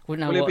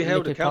 Wouldn't know Well, he'll what be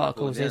held lipid accountable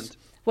particles in the is. end.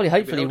 Well, he He'll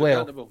be hopefully held will.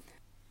 accountable.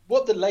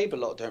 What the Labour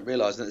lot don't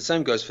realise, and the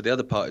same goes for the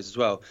other parties as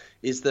well,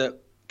 is that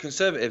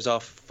Conservatives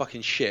are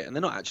fucking shit, and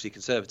they're not actually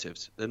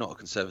Conservatives. They're not a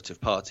Conservative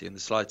party in the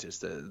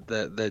slightest.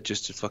 They're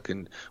just as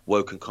fucking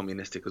woke and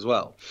communistic as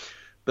well.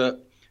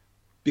 But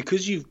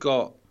because you've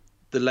got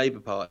the Labour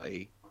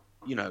Party,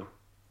 you know,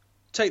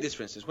 take this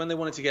for instance, when they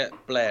wanted to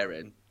get Blair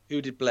in,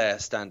 who did Blair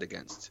stand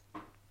against?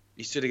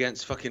 He stood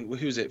against fucking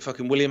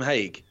William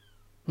Hague.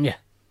 Yeah.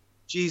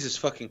 Jesus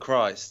fucking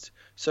Christ.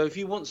 So if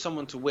you want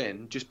someone to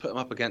win, just put them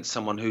up against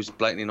someone who's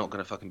blatantly not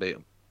going to fucking beat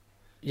them.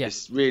 Yeah.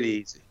 It's really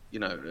easy. You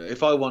know,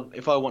 if I want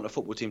a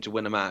football team to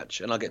win a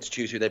match and I get to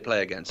choose who they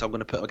play against, I'm going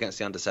to put them against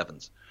the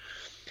under-7s.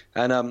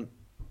 And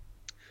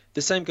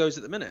the same goes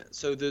at the minute.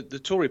 So the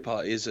Tory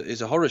party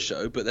is a horror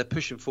show, but they're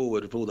pushing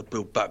forward with all the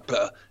build back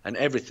better and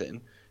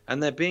everything,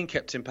 and they're being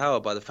kept in power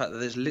by the fact that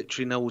there's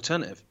literally no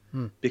alternative,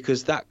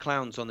 because that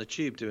clown's on the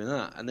tube doing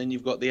that. And then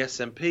you've got the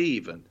SNP,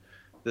 even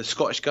the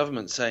Scottish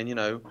government saying, you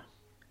know,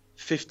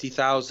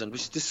 50,000,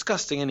 which is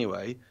disgusting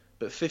anyway,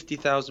 but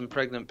 50,000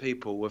 pregnant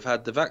people have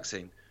had the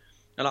vaccine.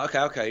 And like,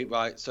 okay,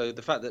 right. So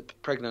the fact that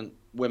pregnant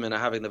women are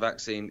having the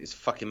vaccine is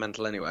fucking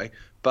mental anyway.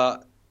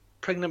 But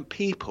pregnant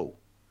people,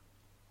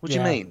 what do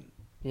you mean?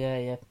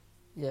 Yeah.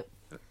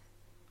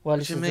 Well,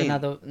 this do is you mean?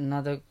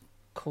 another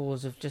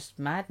cause of just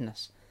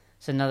madness.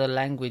 It's another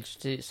language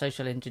to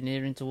social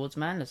engineering towards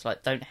madness.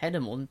 Like, don't head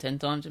them more than 10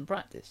 times in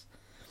practice.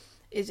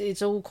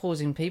 It's all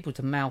causing people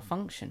to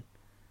malfunction.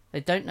 They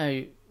don't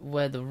know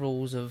where the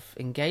rules of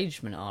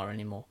engagement are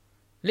anymore.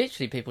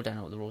 Literally, people don't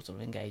know what the rules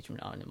of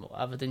engagement are anymore,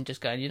 other than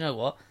just going, you know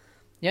what?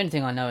 The only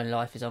thing I know in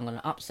life is I'm going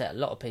to upset a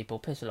lot of people,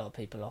 piss a lot of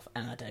people off,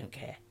 and I don't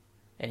care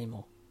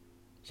anymore.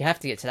 You have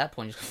to get to that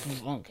point. Just go,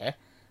 I don't care.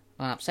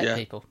 I'm going to upset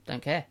people.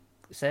 Don't care.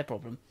 It's their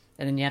problem.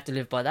 And then you have to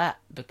live by that,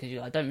 because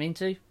I don't mean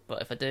to,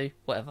 but if I do,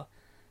 whatever.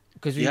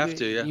 Because you have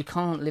to, yeah. You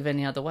can't live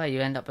any other way.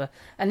 You end up...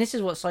 and this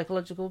is what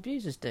psychological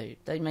abusers do.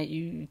 They make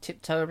you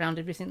tiptoe around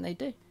everything they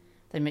do.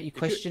 They make you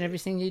question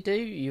everything you do.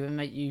 You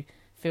make you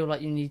feel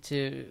like you need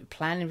to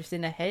plan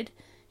everything ahead.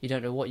 You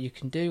don't know what you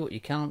can do, what you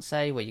can't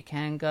say, where you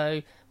can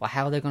go, or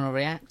how they're going to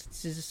react.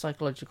 This is a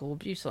psychological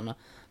abuse on her.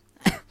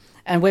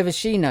 And whether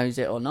she knows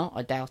it or not,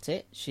 I doubt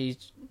it.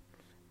 She's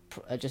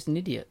just an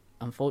idiot,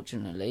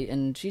 unfortunately,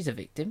 and she's a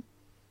victim.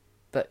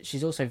 But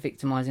she's also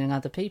victimising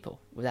other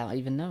people without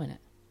even knowing it.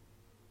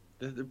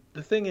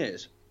 The thing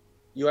is,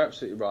 you're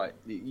absolutely right.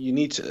 You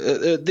need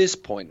to, at this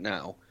point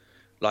now,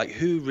 like,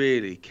 who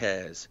really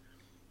cares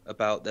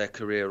about their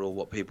career or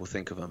what people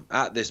think of them?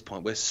 At this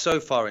point, we're so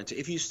far into...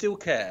 If you still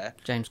care...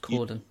 James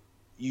Corden.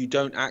 You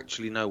don't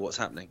actually know what's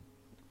happening.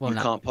 Well, you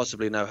can't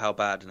possibly know how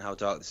bad and how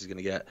dark this is going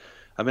to get.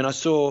 I mean, I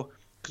saw...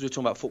 Because we were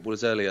talking about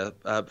footballers earlier,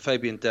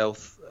 Fabian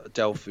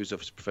Delph, who's a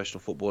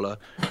professional footballer,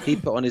 he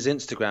put on his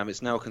Instagram,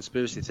 it's now a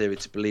conspiracy theory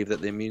to believe that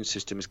the immune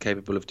system is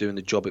capable of doing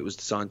the job it was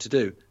designed to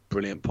do.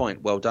 Brilliant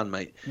point. Well done,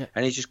 mate. Yeah.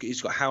 And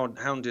he's got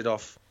hounded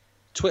off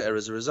Twitter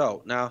as a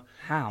result. Now,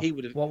 how?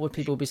 What would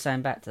people be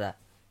saying back to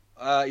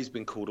that? He's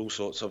been called all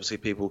sorts, obviously.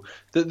 People,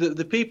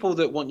 the people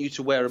that want you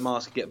to wear a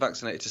mask and get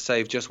vaccinated to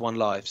save just one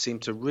life seem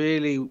to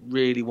really,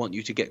 really want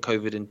you to get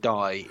COVID and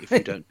die if you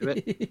don't do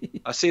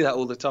it. I see that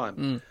all the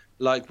time.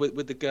 Like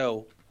with the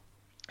girl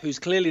who's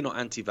clearly not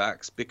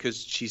anti-vax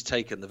because she's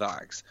taken the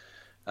vax,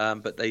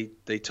 but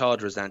they tarred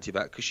her as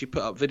anti-vax because she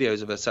put up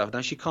videos of herself. Now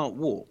she can't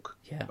walk.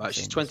 Yeah, right?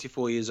 She's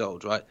 24 years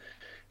old, right?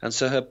 And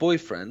so her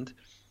boyfriend,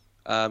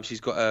 she's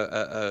got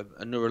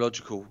a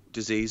neurological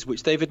disease,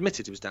 which they've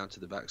admitted it was down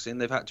to the vaccine.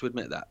 They've had to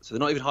admit that. So they're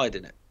not even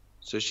hiding it.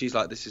 So she's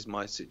like, this is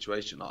my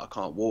situation. Like, I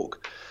can't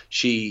walk.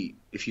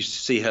 If you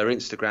see her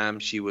Instagram,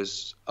 she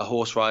was a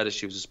horse rider.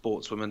 She was a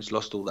sportswoman. She's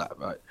lost all that,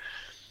 right?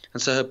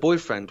 And so her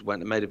boyfriend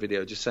went and made a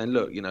video just saying,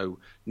 look, you know,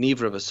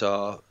 neither of us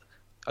are.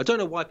 I don't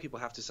know why people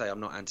have to say I'm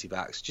not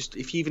anti-vax. Just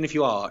even if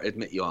you are,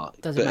 admit you are.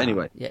 Doesn't but matter.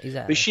 Anyway, yeah,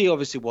 exactly. But she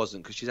obviously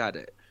wasn't because she's had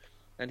it.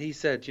 And he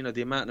said, you know,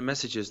 the amount of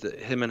messages that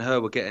him and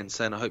her were getting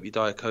saying, I hope you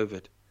die of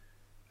COVID.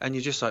 And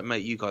you're just like,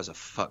 mate, you guys are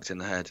fucked in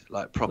the head,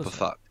 like proper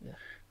fucked.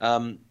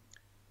 Yeah.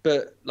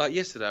 But like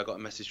yesterday, I got a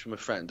message from a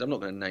friend. I'm not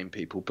going to name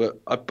people,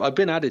 but I've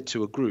been added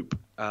to a group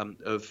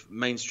of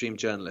mainstream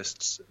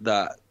journalists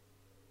that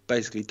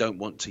basically don't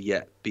want to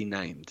yet be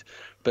named,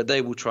 but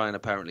they will try and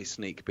apparently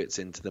sneak bits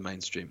into the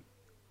mainstream,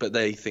 but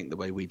they think the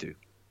way we do.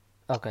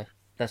 Okay,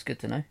 that's good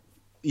to know.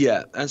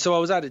 Yeah, and so I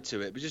was added to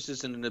it, but just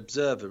as an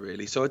observer,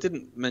 really. So I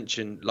didn't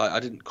mention, like,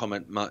 I didn't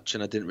comment much,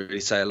 and I didn't really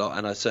say a lot,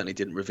 and I certainly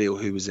didn't reveal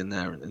who was in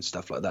there and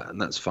stuff like that,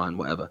 and that's fine,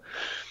 whatever.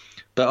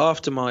 But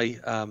after my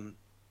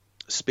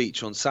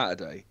speech on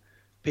Saturday,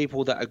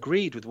 people that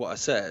agreed with what I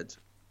said,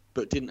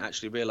 but didn't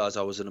actually realise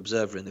I was an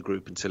observer in the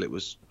group until it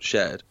was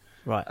shared,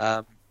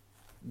 right?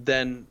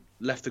 Then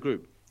left the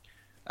group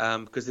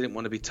because they didn't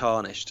want to be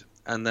tarnished.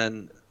 And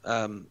then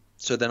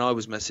so then I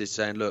was messaged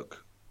saying,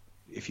 look,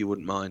 if you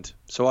wouldn't mind.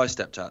 So I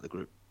stepped out of the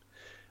group.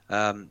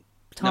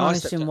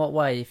 Tarnished in what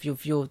way? If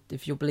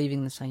you're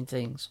believing the same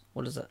things,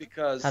 what does that?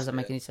 Because how does that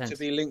make any sense? To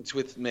be linked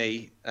with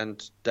me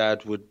and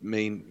Dad would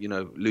mean, you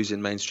know,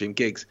 losing mainstream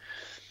gigs.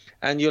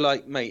 And you're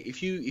like, mate,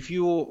 if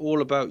you're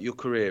all about your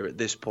career at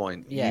this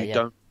point, you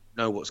don't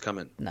know what's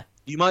coming. No.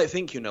 You might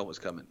think you know what's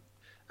coming.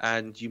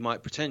 And you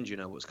might pretend you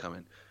know what's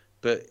coming.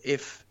 But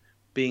if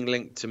being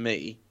linked to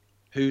me,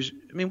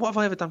 what have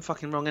I ever done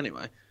fucking wrong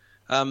anyway?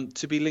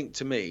 To be linked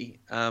to me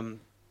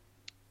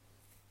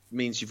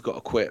means you've got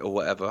to quit or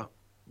whatever,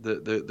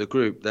 the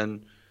group,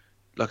 then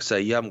like I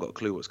say, you haven't got a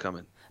clue what's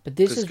coming. But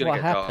this 'Cause is it's gonna what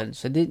get dark. happens.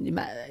 So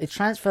it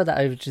transfer that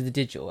over to the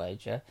digital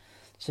age, yeah?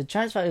 So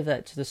transfer over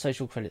that to the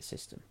social credit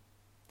system.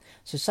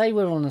 So say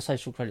we're on the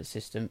social credit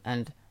system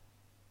and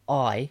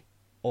say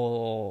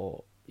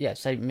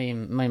me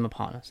and my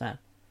partner, Sam.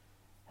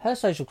 Her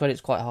social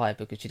credit's quite high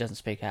because she doesn't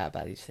speak out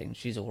about these things.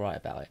 She's all right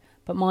about it.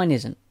 But mine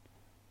isn't.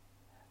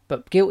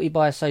 But guilty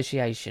by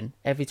association,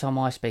 every time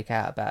I speak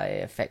out about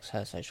it, it affects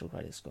her social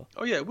credit score.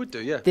 Oh yeah, it would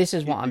do. Yeah. This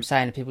is what I'm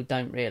saying, and people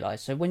don't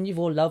realise. So when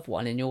your loved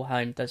one in your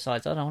home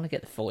decides, I don't want to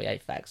get the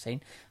 48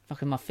 vaccine,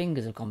 fucking my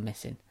fingers have gone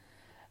missing.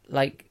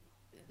 Like,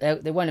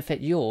 they won't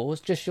affect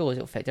yours, just yours.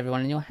 It'll affect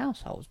everyone in your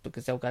households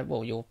because they'll go,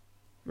 well, you're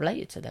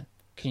related to them.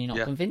 Can you not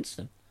convince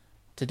them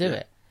to do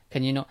it?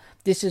 Can you not?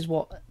 This is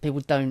what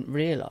people don't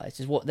realise,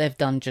 is what they've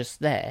done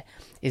just there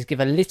is give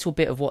a little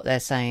bit of what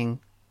they're saying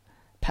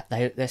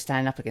they're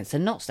standing up against. They're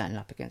not standing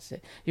up against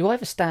it. You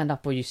either stand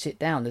up or you sit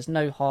down. There's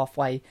no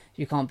halfway.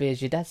 You can't be,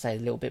 as your dad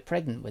said, a little bit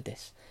pregnant with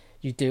this.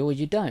 You do or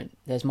you don't.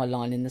 There's my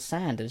line in the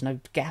sand. There's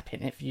no gap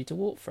in it for you to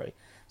walk through.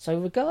 So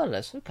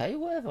regardless, okay,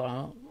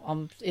 whatever.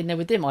 I'm in there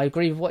with him. I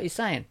agree with what he's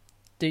saying.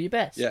 Do your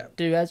best. Yeah.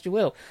 Do as you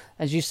will.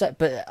 As you said,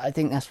 but I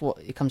think that's what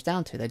it comes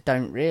down to. They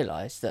don't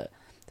realise that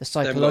the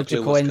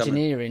psychological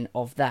engineering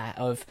of that,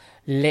 of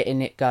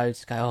letting it go,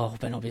 to go, oh, I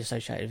better not be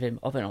associated with him.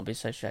 I better not be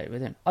associated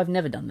with him. I've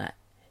never done that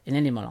in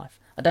any of my life.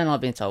 I don't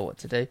like being told what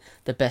to do.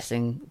 The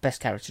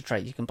best character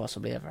trait you can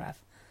possibly ever have.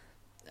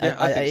 Yeah,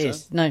 I think it so.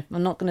 is. No,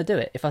 I'm not going to do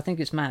it. If I think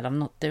it's mad, I'm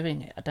not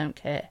doing it. I don't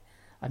care.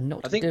 I'm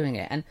not doing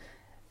it. And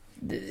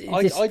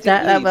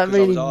that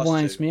really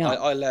winds me up.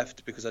 I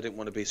left because I didn't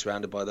want to be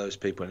surrounded by those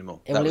people anymore.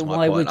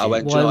 Why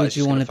would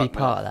you want to be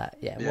part of that?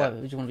 Yeah, why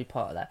would you want to be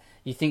part of that?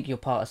 You think you're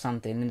part of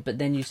something, but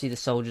then you see the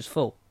soldiers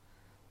fall,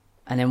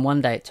 and then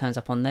one day it turns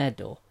up on their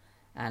door,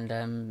 and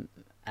then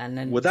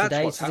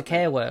today it's the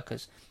care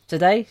workers.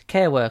 Today,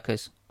 care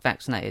workers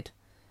vaccinated.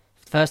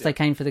 First they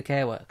came for the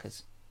care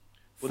workers.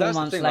 4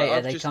 months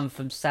later, they come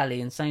from Sally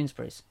and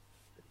Sainsbury's.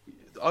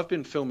 I've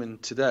been filming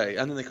today,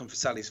 and then they come for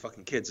Sally's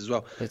fucking kids as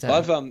well.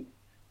 Exactly.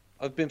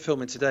 I've been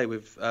filming today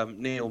with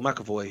Neil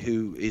McAvoy,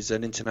 who is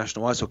an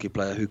international ice hockey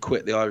player who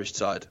quit the Irish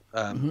side.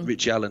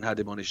 Richie Allen had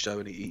him on his show,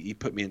 and he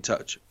put me in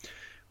touch,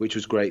 which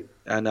was great.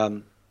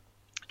 And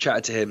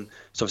chatted to him.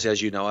 So obviously,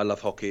 as you know, I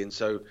love hockey, and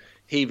so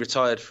he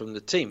retired from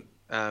the team.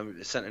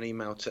 Sent an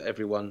email to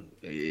everyone,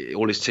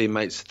 all his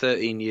teammates.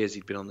 13 years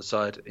he'd been on the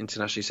side.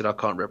 Internationally, said, I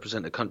can't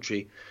represent a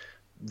country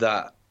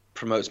that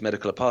promotes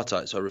medical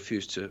apartheid, so I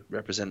refuse to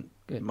represent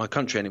my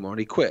country anymore. And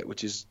he quit,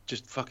 which is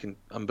just fucking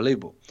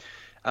unbelievable.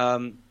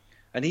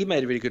 And he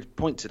made a really good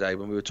point today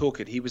when we were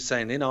talking. He was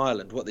saying in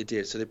Ireland what they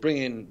did, so they bring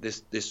in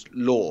this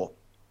law.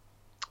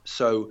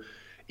 So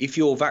if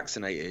you're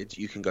vaccinated,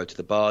 you can go to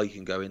the bar, you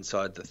can go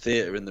inside the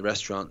theatre, in the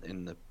restaurant,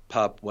 in the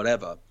pub,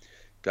 whatever,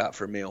 go out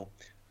for a meal.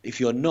 If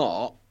you're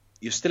not,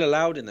 you're still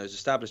allowed in those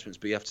establishments,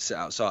 but you have to sit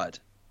outside.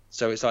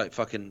 So it's like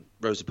fucking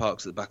Rosa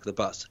Parks at the back of the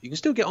bus. You can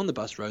still get on the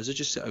bus, Rosa,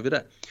 just sit over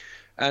there.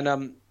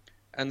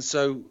 And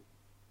so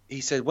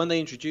he said when they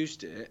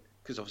introduced it,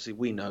 because obviously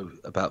we know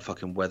about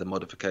fucking weather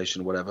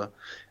modification or whatever,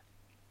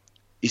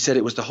 he said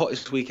it was the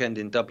hottest weekend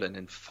in Dublin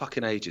in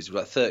fucking ages. It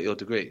was like 30 odd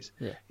degrees.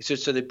 Yeah. He said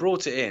so they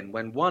brought it in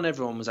when, one,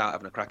 everyone was out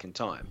having a cracking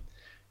time,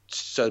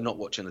 so not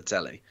watching the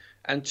telly,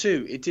 and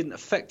two, it didn't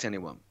affect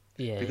anyone.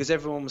 Yeah. Because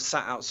everyone was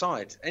sat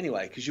outside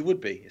anyway, because you would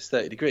be. It's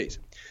 30 degrees.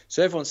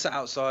 So everyone sat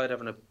outside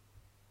having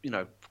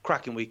a,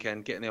 cracking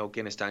weekend, getting the old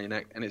Guinness down your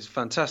neck, and it's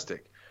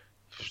fantastic.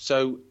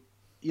 So,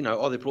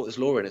 they brought this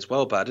law in. It's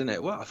well bad, isn't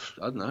it? Well,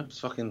 I don't know.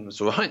 It's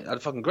all right. I had a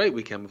fucking great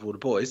weekend with all the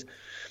boys.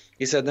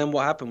 He said then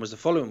what happened was the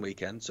following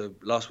weekend, so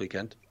last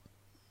weekend,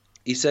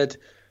 he said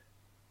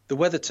the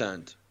weather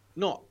turned.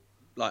 Not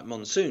like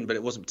monsoon, but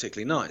it wasn't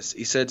particularly nice.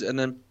 He said, and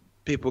then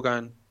people were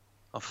going,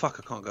 oh,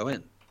 fuck, I can't go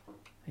in.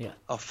 Yeah.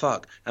 Oh,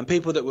 fuck. And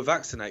people that were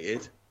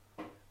vaccinated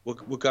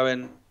were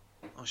going,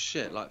 oh,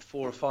 shit, like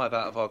 4 or 5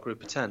 out of our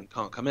group of 10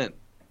 can't come in.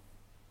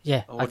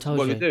 Yeah, Oh, I told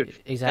what you. do we do?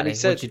 Exactly. And he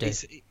said, What'd you do?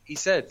 he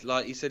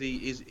said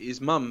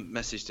his mum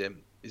messaged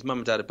him. His mum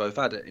and dad had both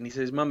had it. And he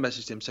said his mum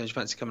messaged him saying she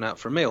fancy coming out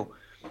for a meal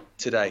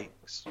today.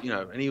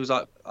 And he was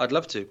like, I'd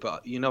love to,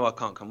 but I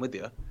can't come with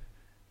you.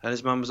 And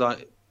his mum was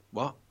like,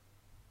 what?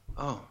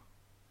 Oh.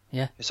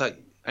 Yeah. It's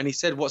like, and he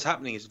said what's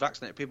happening is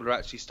vaccinated people are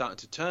actually starting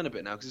to turn a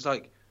bit now, because it's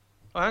like,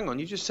 oh, hang on,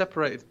 you just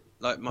separated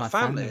like my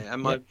family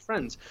and my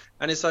friends.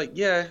 And it's like,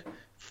 yeah,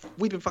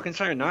 we've been fucking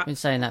saying that. I've been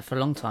saying that for a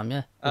long time,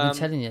 yeah. We've been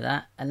telling you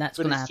that, and that's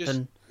going to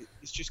happen.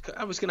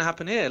 That was going to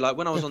happen here. Like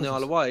when I was on the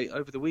Isle of Wight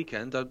over the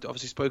weekend, I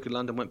obviously spoke in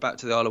London, went back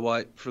to the Isle of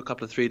Wight for a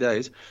couple of 3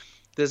 days.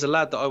 There's a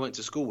lad that I went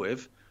to school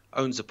with,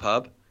 owns a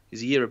pub.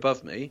 He's a year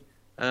above me.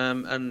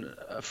 And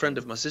a friend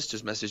of my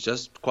sister's messaged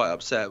us, quite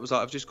upset. It was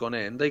like, I've just gone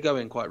in. They go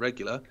in quite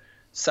regular.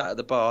 Sat at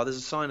the bar. There's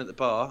a sign at the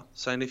bar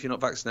saying if you're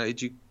not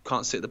vaccinated, you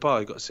can't sit at the bar.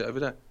 You've got to sit over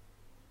there.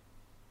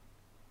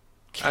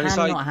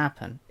 Cannot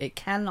happen. It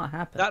cannot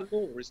happen. That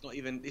law is not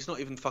even. It's not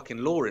even fucking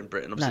law in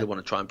Britain. Obviously, they want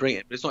to try and bring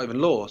it, but it's not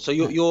even law. So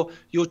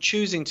you're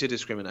choosing to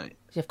discriminate.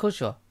 Yeah, of course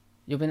you are.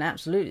 You've been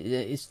absolutely.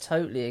 It's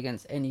totally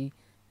against any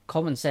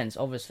common sense,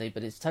 obviously,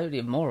 but it's totally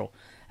immoral.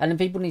 And then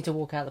people need to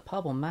walk out of the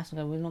pub en masse and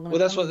go, we're not going to.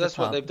 Well, that's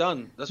what they've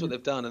done. That's what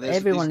they've done. And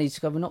everyone needs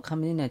to go. We're not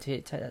coming in there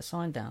to take that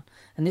sign down.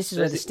 And this is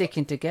where the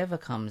sticking together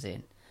comes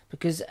in,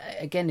 because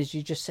again, as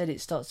you just said,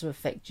 it starts to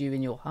affect you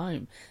in your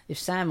home. If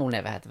Sam will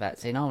never have the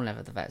vaccine, I will never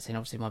have the vaccine.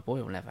 Obviously, my boy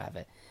will never have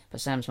it. But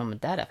Sam's mum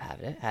and dad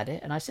have had it,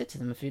 and I said to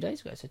them a few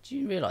days ago, I said, do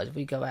you realise if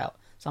we go out,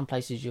 some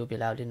places you'll be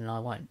allowed in and I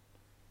won't,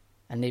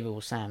 and neither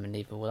will Sam and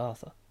neither will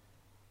Arthur.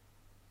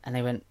 And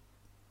they went,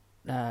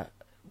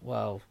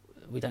 well,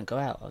 we don't go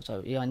out. I was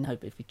like, yeah, I know,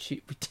 but if we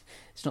choose,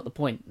 it's not the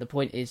point. The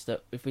point is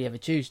that if we ever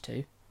choose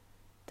to,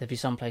 there'll be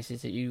some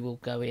places that you will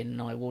go in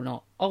and I will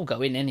not. I'll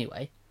go in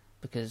anyway,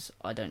 because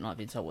I don't like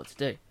being told what to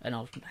do, and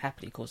I'll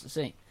happily cause the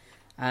scene.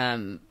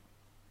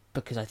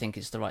 Because I think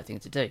it's the right thing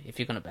to do. If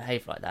you're going to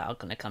behave like that, I'm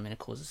going to come in and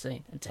cause a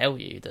scene and tell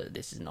you that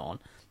this is not on.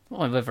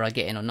 Well, whether I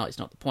get in or not, it's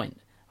not the point.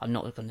 I'm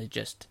not going to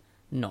just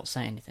not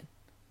say anything.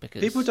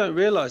 Because people don't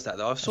realise that,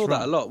 though. I saw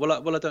that a lot. Well,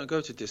 I don't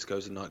go to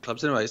discos and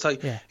nightclubs anyway. It's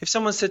like, if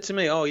someone said to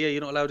me, oh, yeah,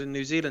 you're not allowed in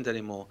New Zealand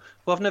anymore.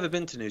 Well, I've never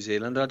been to New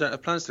Zealand, and I don't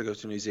have plans to go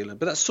to New Zealand.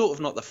 But that's sort of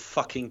not the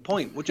fucking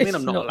point. What do you mean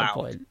I'm not allowed?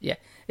 The point. Yeah,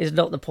 it's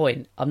not the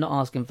point. I'm not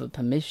asking for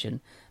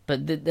permission.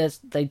 But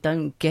they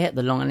don't get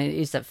the long, and it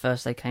is that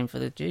first they came for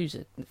the Jews.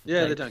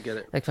 They don't get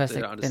it.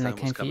 Then they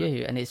came for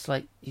you, and it's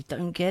like, you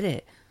don't get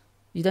it.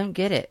 You don't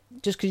get it.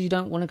 Just because you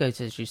don't want to go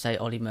to, as you say,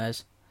 Ollie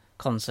Murs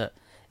concert,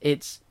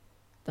 it's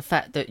the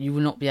fact that you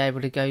will not be able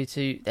to go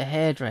to the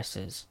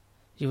hairdressers.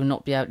 You will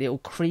not be able. It will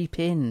creep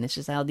in. This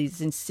is how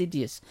this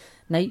insidious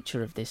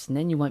nature of this, and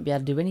then you won't be able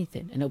to do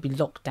anything, and it'll be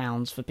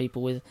lockdowns for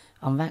people with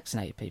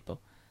unvaccinated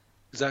people.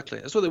 Exactly,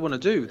 that's what they want to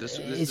do. It's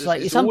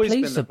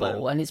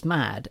unpoliceable and it's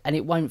mad, and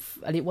it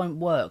won't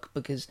work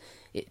because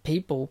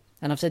people.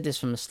 And I've said this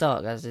from the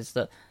start, guys, is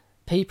that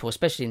people,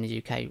 especially in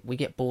the UK, we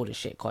get bored of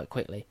shit quite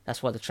quickly.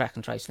 That's why the track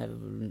and trace never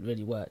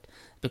really worked,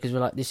 because we're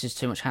like, this is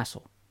too much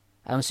hassle.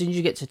 And as soon as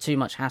you get to too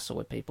much hassle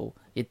with people,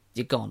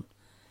 you're gone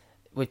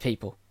with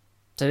people.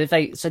 So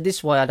this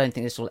is why I don't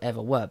think this will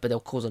ever work, but they'll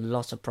cause a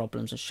lot of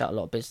problems and shut a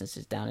lot of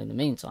businesses down in the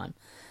meantime.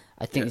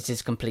 I think this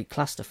is a complete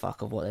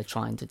clusterfuck of what they're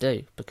trying to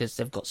do, because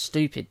they've got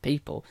stupid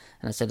people.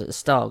 And I said at the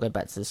start, I'll go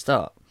back to the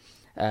start,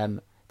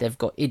 they've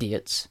got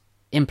idiots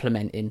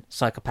implementing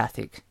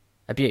psychopathic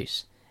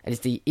abuse. And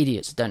it's the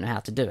idiots that don't know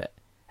how to do it.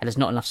 And there's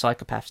not enough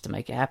psychopaths to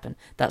make it happen.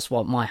 That's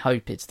what my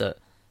hope is, that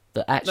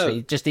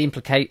actually just the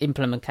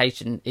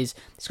implementation is,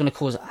 it's going to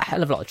cause a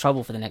hell of a lot of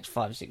trouble for the next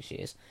 5 or 6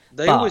 years.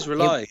 They always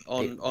rely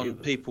on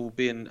people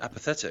being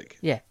apathetic.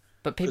 Yeah,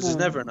 but people, because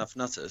there's never enough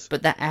nutters.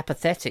 But that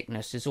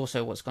apatheticness is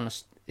also what's going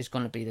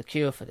to be the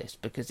cure for this,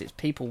 because it's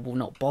people will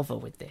not bother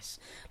with this.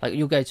 Like,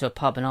 you'll go to a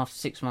pub and after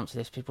 6 months of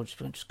this, people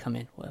just come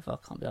in, whatever,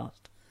 I can't be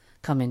asked.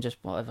 Come in, just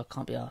whatever,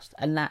 can't be asked.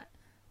 And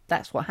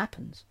that's what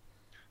happens.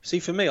 See,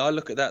 for me, I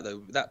look at that,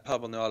 though. That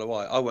pub on the Isle of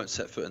Wight, I won't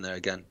set foot in there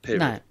again, period.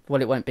 No, well,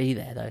 it won't be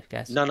there, though, I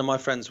guess. None of my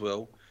friends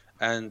will.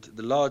 And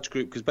the large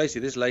group, because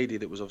basically this lady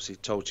that was obviously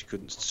told she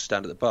couldn't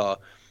stand at the bar,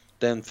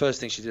 then first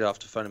thing she did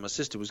after phoning my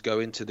sister was go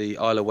into the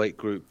Isle of Wight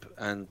group,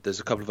 and there's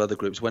a couple of other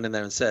groups, went in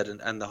there and said,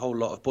 and the whole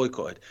lot of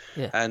boycotted.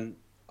 Yeah. And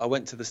I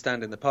went to the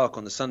stand in the park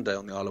on the Sunday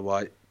on the Isle of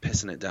Wight,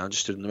 pissing it down,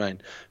 just stood in the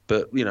rain.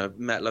 But,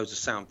 met loads of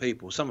sound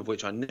people, some of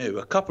which I knew,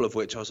 a couple of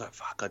which I was like,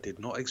 fuck, I did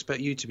not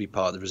expect you to be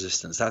part of the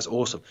resistance. That's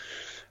awesome.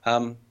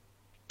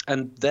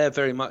 And they're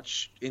very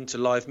much into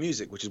live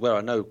music, which is where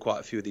I know quite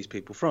a few of these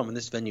people from. And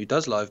this venue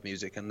does live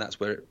music, and that's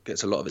where it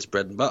gets a lot of its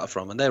bread and butter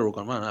from. And they're all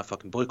going, well, no,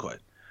 fucking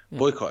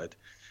boycotted.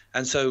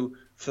 And so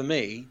for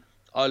me,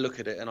 I look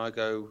at it and I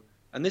go,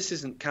 and this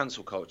isn't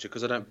cancel culture,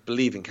 because I don't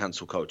believe in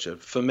cancel culture.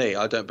 For me,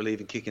 I don't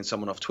believe in kicking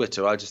someone off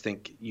Twitter. I just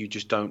think you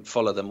just don't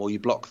follow them or you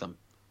block them.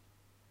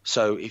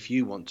 So if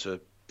you want to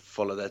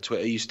follow their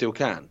Twitter, you still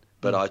can.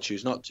 But I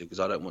choose not to, because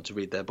I don't want to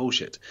read their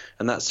bullshit.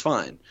 And that's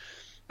fine.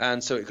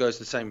 And so it goes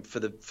the same for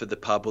the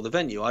pub or the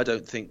venue. I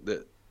don't think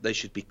that they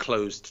should be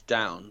closed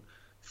down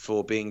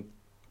for being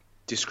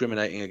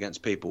discriminating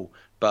against people,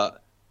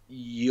 but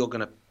you're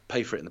going to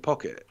pay for it in the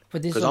pocket.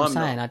 But this is what I'm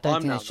saying. I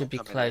don't think it should be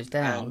closed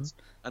down.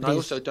 And I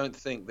also don't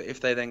think that if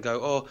they then go,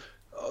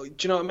 oh, do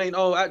you know what I mean?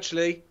 Oh,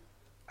 actually,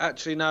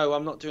 no,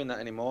 I'm not doing that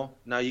anymore.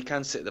 No, you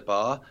can sit at the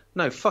bar.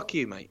 No, fuck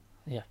you, mate.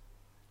 Yeah.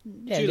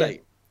 Too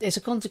late. It's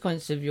a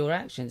consequence of your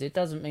actions. It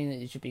doesn't mean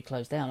that it should be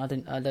closed down.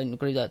 I don't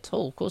agree with that at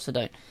all. Of course I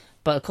don't.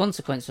 But a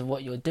consequence of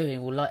what you're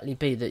doing will likely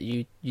be that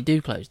you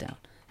do close down.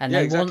 And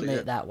they want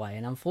it that way.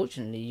 And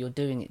unfortunately, you're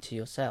doing it to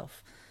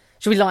yourself.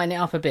 Should we lighten it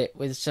up a bit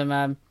with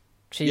some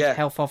Chief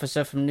Health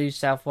Officer from New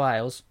South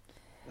Wales?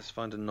 Let's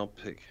find a knob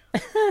pig.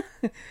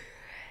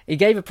 He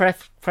gave a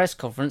press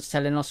conference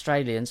telling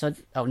Australians...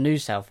 New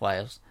South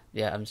Wales.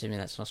 Yeah, I'm assuming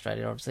that's in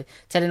Australia, obviously.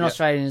 Telling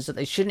Australians that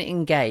they shouldn't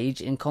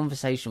engage in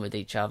conversation with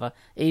each other,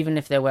 even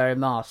if they're wearing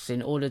masks,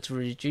 in order to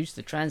reduce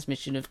the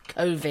transmission of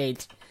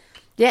COVID.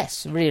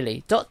 Yes,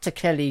 really. Dr.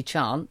 Kerry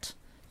Chant,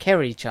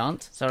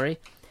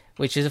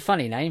 which is a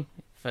funny name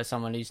for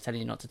someone who's telling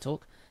you not to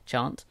talk,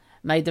 Chant,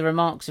 made the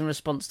remarks in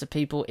response to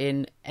people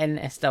in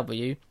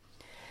NSW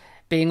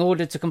being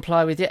ordered to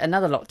comply with yet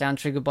another lockdown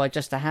triggered by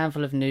just a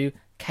handful of new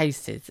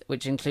cases,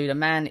 which include a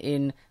man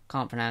in,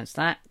 can't pronounce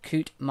that,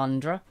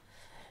 Cootmundra,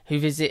 who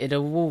visited a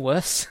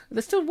Woolworths.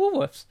 There's still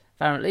Woolworths,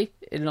 apparently,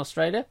 in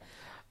Australia.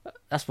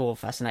 That's more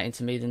fascinating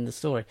to me than the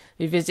story.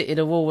 Who visited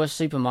a Woolworths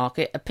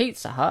supermarket, a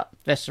Pizza Hut,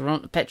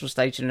 restaurant, a petrol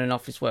station, and an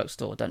office work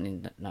store. Don't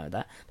even know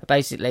that. But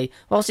basically,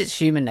 whilst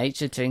it's human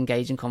nature to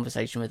engage in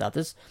conversation with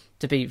others,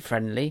 to be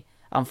friendly,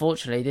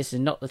 unfortunately, this is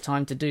not the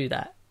time to do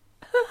that.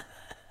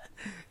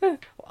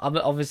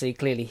 Obviously,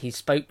 clearly, he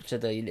spoke to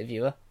the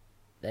interviewer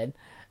then.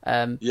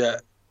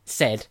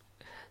 Said.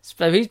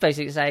 So he's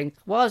basically saying,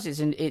 whilst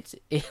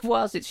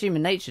it's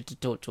human nature to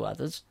talk to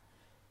others,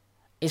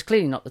 it's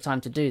clearly not the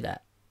time to do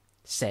that.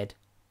 Said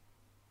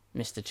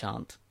Mr.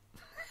 Chant.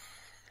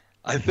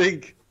 I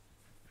think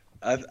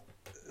I've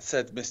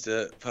said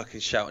Mr.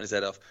 fucking shouting his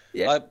head off.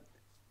 Yeah.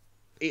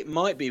 It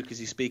might be because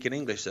he's speaking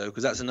English, though,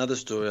 because that's another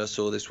story I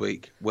saw this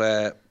week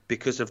where,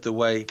 because of the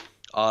way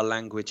our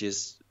language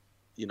is,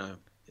 you know,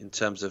 in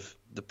terms of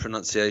the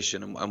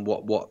pronunciation and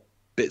what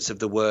bits of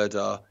the word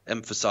are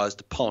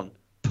emphasised upon,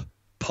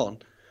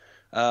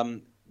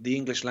 the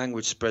English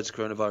language spreads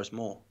coronavirus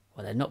more.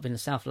 Well, they've not been to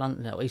South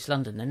London or East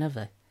London, then, have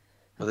they?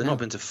 Well, they've not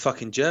been to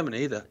fucking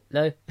Germany either.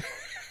 No.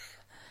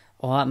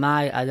 All right,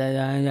 mate. I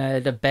don't know.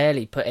 They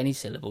barely put any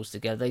syllables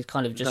together. They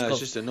kind of just it's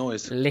just a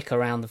noise. Lick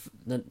around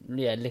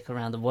lick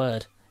around the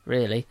word,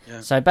 really. Yeah.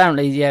 So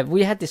apparently,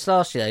 we had this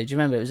last year though. Do you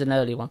remember? It was an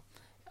early one.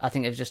 I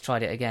think they've just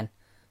tried it again.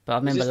 But I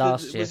remember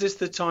last year. Was this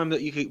the time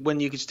that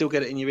when you could still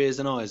get it in your ears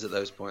and eyes at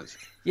those points?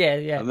 Yeah.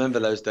 I remember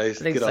those days.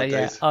 I think Good so, old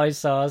days. Eye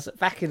SARS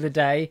back in the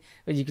day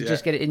when you could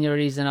just get it in your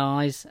ears and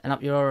eyes and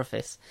up your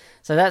orifice.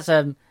 So that's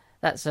and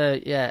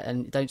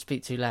don't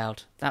speak too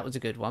loud. That was a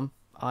good one.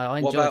 I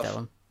enjoyed that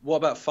one. What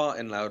about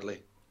farting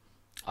loudly?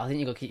 I think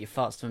you've got to keep your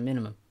farts to a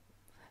minimum.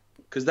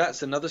 Because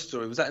that's another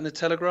story. Was that in the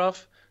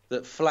Telegraph?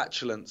 That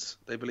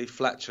they believe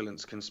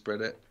flatulence can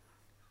spread it.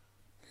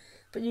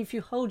 But if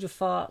you hold your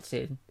farts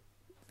in,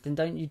 then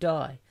don't you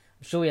die?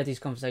 I'm sure we had these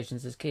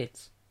conversations as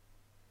kids.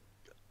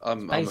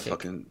 I'm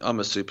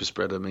a super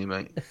spreader, me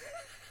mate.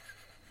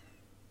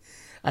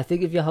 I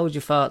think if you hold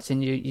your farts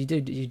in,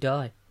 you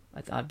die.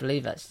 I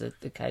believe that's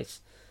the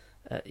case.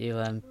 I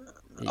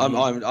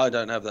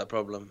don't have that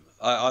problem.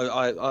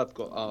 I've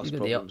got arse You've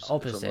got problems. the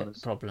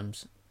opposite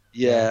problems.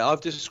 Yeah,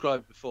 I've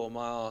described before.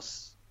 My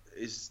arse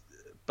is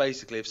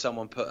basically if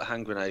someone put a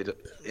hand grenade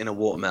in a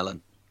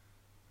watermelon.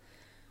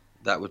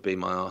 That would be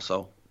my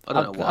arsehole. I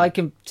don't know why. I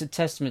can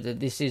testament that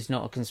this is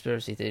not a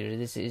conspiracy theory.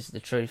 This is the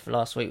truth.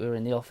 Last week we were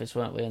in the office,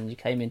 weren't we? And you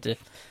came in to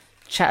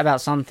chat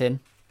about something.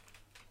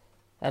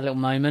 Had a little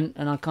moment,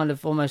 and I kind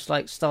of almost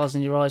like stars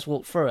in your eyes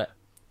walked through it.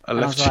 I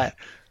left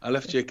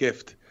you a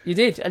gift. You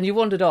did, and you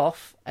wandered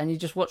off, and you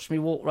just watched me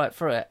walk right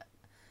through it,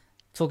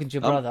 talking to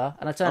your brother,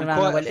 and I turned around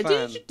and I went,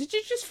 did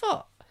you just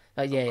fart?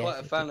 I'm quite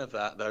a fan of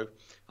that, though.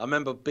 I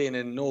remember being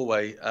in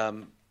Norway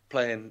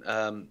playing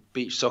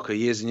beach soccer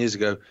years and years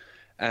ago,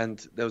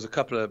 and there was a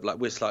couple of, like,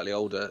 we're slightly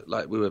older,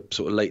 like we were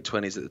sort of late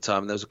 20s at the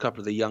time, and there was a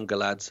couple of the younger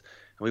lads,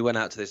 and we went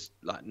out to this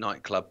like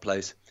nightclub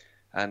place,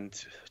 and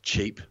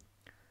cheap.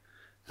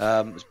 It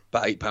was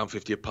about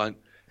 £8.50 a pint,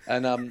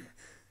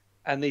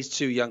 and these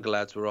two younger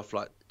lads were off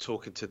like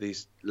talking to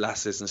these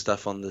lasses and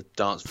stuff on the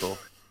dance floor,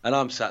 and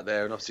I'm sat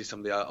there, and obviously some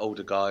of the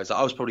older guys,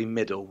 I was probably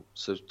middle,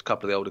 so a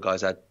couple of the older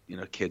guys had, you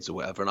know, kids or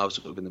whatever, and I was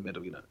sort of in the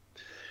middle, you know,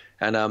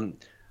 and I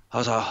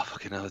was like, oh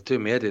fucking hell, I was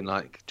doing my head in,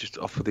 like just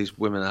off with these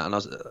women out, and I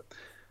was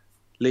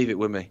leave it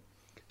with me.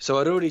 So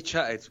I'd already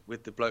chatted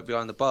with the bloke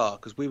behind the bar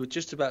because we were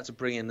just about to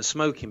bring in the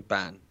smoking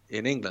ban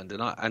in England,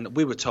 and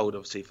we were told,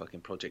 obviously,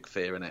 fucking Project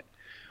Fear in it.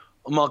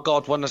 Oh my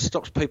God, when it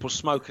stops people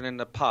smoking in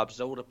the pubs,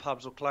 all the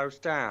pubs will close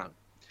down.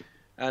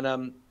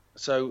 And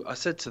so I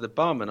said to the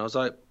barman, I was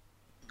like,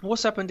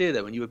 what's happened here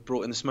then when you were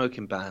brought in the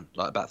smoking ban,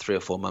 like about 3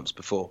 or 4 months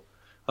before?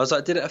 I was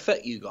like, did it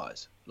affect you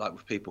guys, like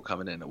with people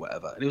coming in or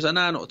whatever? And he was like,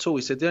 no, not at all.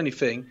 He said, the only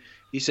thing,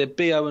 he said,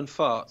 BO and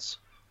farts.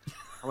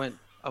 I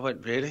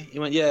went, really? He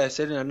went, yeah. I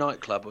said, in a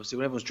nightclub, obviously,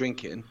 when everyone's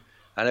drinking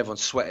and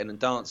everyone's sweating and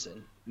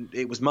dancing,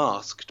 it was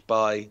masked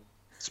by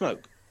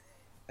smoke.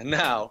 And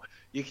now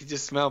you can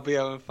just smell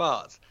BO and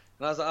farts.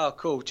 And I was like, oh,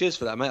 cool. Cheers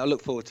for that, mate. I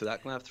look forward to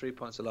that. Can I have 3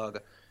 pints of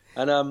lager?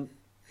 And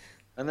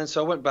then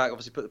so I went back,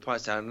 obviously put the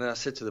pints down, and then I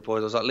said to the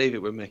boys, I was like, leave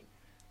it with me.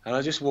 And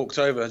I just walked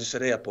over. I just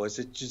said, here, boys,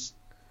 do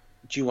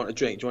you want a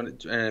drink? Do you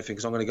want anything?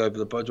 Because I'm going to go over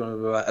the bar.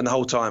 And the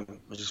whole time I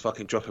was just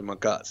fucking dropping my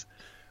guts,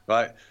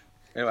 right?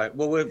 Anyway,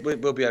 well,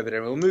 we'll be over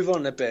there. We'll move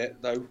on a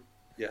bit, though.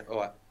 Yeah, all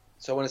right.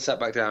 So when I sat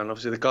back down,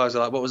 obviously the guys are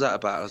like, what was that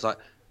about? I was like,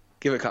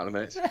 give it a couple of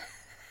minutes.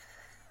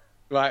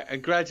 Right,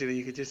 and gradually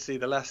you could just see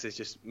the lasses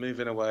just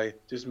moving away.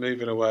 And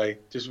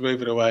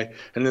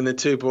then the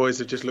two boys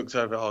have just looked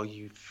over, oh,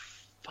 you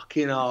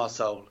fucking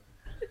arsehole.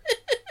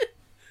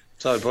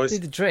 Sorry, boys. Do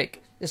the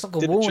trick. It's like a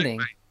warning.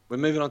 Trick, we're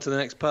moving on to the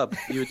next pub.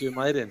 You were doing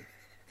my head in.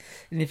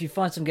 And if you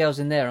find some girls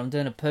in there, I'm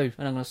doing a poo,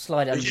 and I'm going to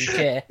slide it under your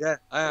chair. Yeah,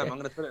 I am. I'm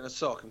going to put it in a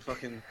sock and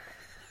fucking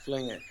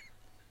fling it.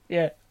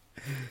 Yeah.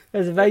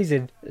 That's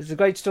amazing. It's a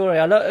great story.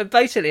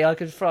 Basically, I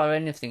could throw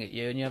anything at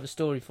you, and you have a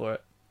story for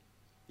it.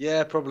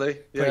 Yeah, probably.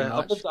 Pretty Yeah,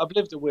 much. I've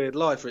lived a weird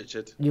life,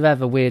 Richard. You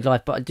have a weird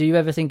life, but do you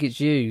ever think it's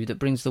you that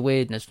brings the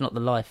weirdness, not the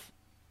life?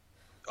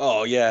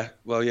 Oh yeah,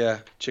 well yeah,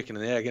 chicken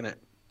and the egg, innit?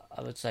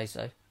 I would say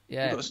so. You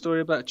Yeah. got a story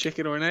about a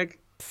chicken or an egg?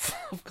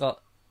 I've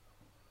got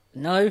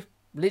no,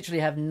 literally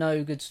have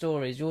no good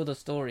stories. You're the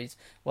stories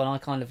when I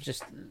kind of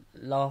just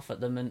laugh at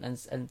them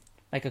and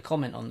make a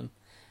comment on them.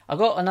 I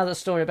got another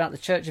story about the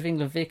Church of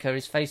England vicar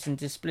is facing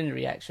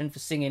disciplinary action for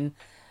singing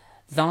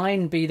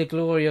 "Thine be the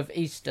glory of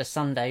Easter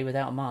Sunday"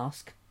 without a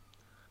mask.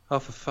 Oh,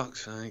 for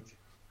fuck's sake!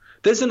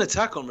 There's an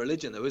attack on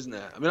religion, though, isn't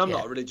there? I mean, I'm Yeah.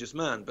 not a religious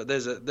man, but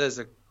there's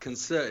a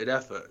concerted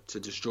effort to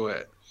destroy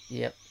it.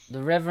 Yep.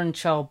 The Reverend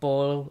Charles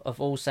Boyle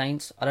of All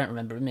Saints. I don't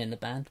remember him in the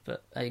band,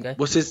 but there you go.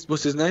 What's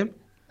his name?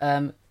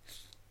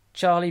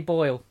 Charlie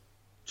Boyle.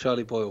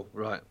 Charlie Boyle,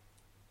 right?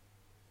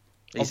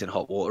 He's in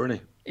hot water,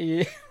 isn't he?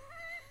 He,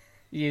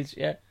 he is,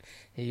 yeah.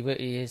 He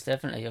is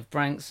definitely of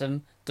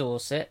Branksome,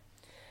 Dorset.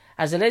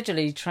 Has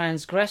allegedly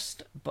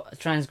transgressed.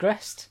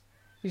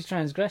 He's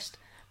transgressed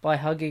by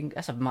hugging.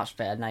 That's a much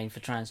better name for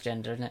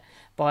transgender, isn't it?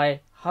 By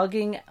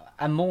hugging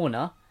a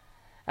mourner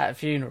at a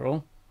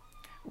funeral,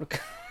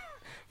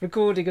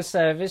 recording a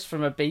service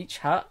from a beach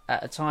hut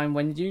at a time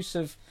when use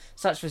of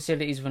such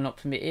facilities were not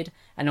permitted,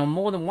 and on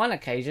more than one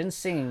occasion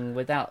singing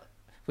with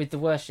the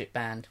worship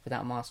band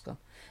without a mask on.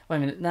 Wait a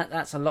minute,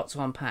 that's a lot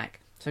to unpack.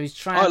 So he's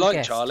I like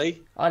transgressed.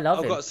 Charlie. I love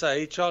I've him. got to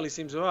say, Charlie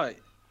seems alright.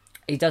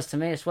 He does to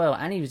me as well,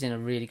 and he was in a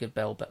really good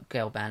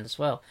girl band as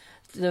well.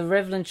 The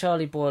Reverend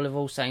Charlie Boyle of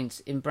All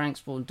Saints in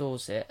Branksbourne,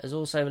 Dorset, has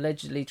also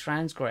allegedly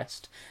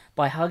transgressed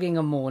by hugging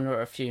a mourner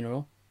at a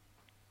funeral.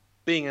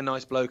 Being a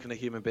nice bloke and a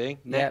human being.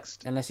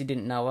 Next. Yep, unless he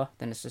didn't know her,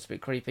 then it's just a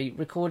bit creepy.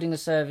 Recording a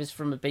service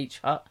from a beach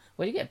hut.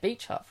 Where do you get a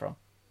beach hut from?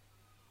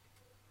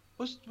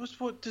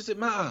 What does it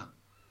matter?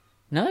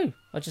 No,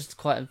 I'm just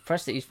quite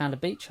impressed that he's found a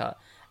beach hut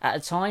at a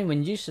time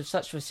when use of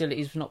such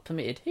facilities was not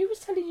permitted. Who was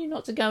telling you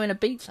not to go in a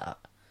beach hut?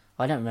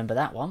 I don't remember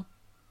that one.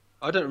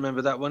 I don't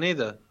remember that one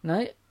either.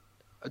 No,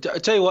 I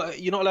tell you what,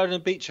 you're not allowed in a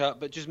beach hut,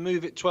 but just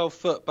move it 12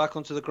 foot back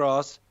onto the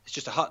grass. It's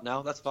just a hut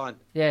now. That's fine.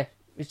 yeah,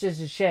 it's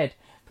just a shed.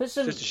 Put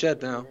some, It's just a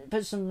shed now.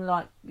 Put some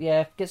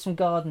get some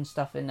garden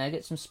stuff in there.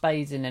 Get some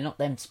spades in there. Not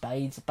them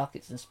spades,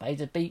 buckets and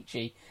spades. Are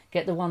beachy.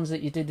 Get the ones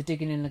that you do the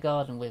digging in the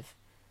garden with.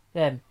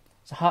 Them.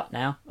 It's a hut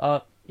now.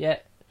 Yeah.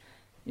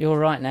 You're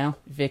right now,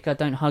 Vicar.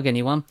 Don't hug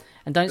anyone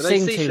and don't Are they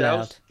sing too seashells?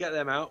 loud. Get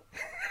them out.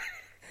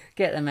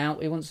 Get them out.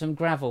 We want some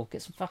gravel.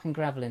 Get some fucking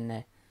gravel in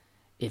there,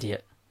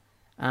 idiot.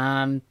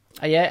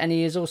 Yeah, and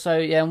he is also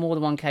on more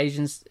than one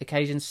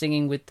occasion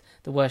singing with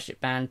the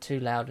worship band too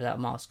loud without a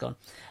mask on.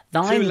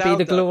 Thine be loud,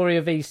 the though. glory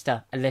of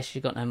Easter, unless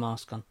you got no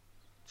mask on.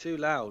 Too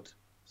loud.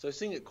 So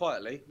sing it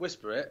quietly.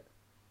 Whisper it.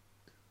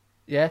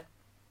 Yeah.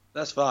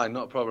 That's fine.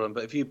 Not a problem.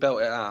 But if you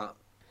belt it out.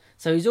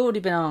 So he's already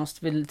been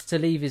asked to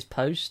leave his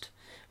post,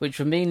 which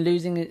would mean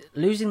losing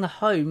the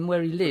home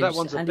where he lives. That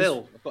one's a and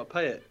bill. I've got to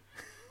pay it.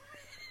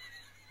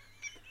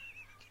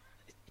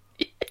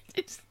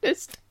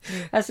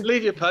 That's a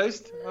Leave your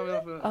post.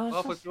 I'm Oh,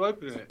 halfway through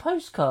opening it.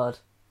 postcard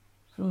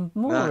from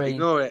Nah, Maureen.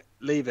 ignore it.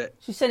 Leave it.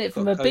 She sent it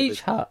from Got a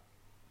beach COVID. hut.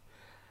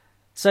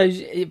 So,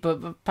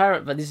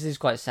 but this is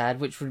quite sad,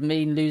 which would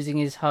mean losing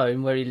his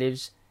home where he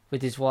lives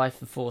with his wife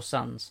and 4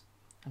 sons.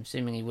 I'm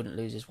assuming he wouldn't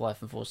lose his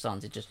wife and 4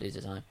 sons; he'd just lose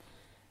his home,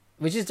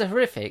 which is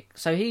horrific.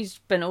 So he's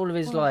spent all of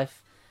his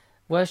life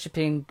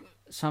worshipping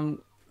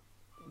some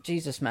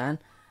Jesus man,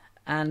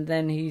 and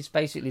then he's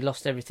basically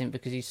lost everything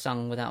because he's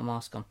sung without a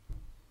mask on.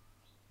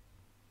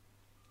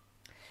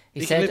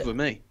 He can live with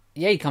me.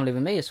 Yeah, he come live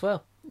with me as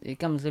well. He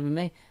comes live with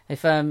me.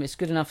 If it's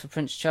good enough for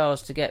Prince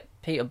Charles to get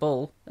Peter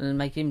Ball and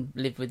make him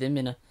live with him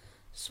in a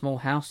small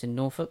house in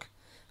Norfolk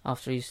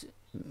after he's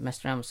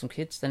messed around with some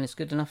kids, then it's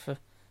good enough for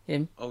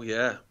him. Oh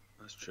yeah,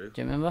 that's true.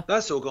 Do you remember?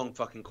 That's all gone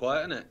fucking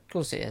quiet, isn't it? Of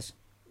course it is.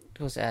 Of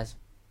course it has.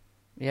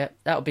 Yeah,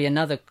 that'll be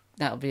another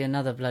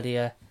bloody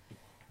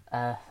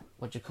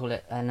what do you call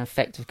it? An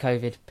effect of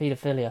COVID,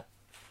 paedophilia.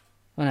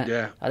 Won't it?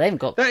 Yeah. Oh, they haven't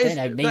got. That They is-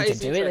 don't need that to is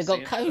do it. They've got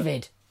interesting.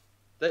 COVID.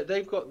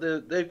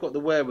 They've got the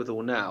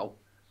wherewithal now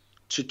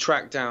to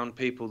track down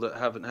people that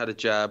haven't had a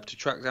jab, to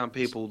track down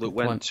people that Good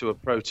went point. to a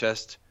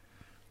protest,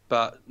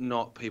 but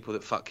not people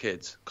that fuck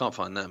kids. Can't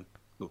find them.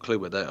 Got a clue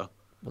where they are.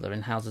 Well, they're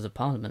in Houses of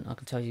Parliament. I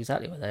can tell you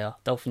exactly where they are.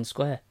 Dolphin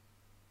Square.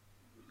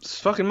 It's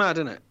fucking mad,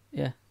 isn't it?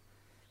 Yeah.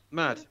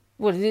 Mad.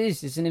 Well, it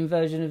is. It's an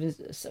inversion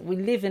of. We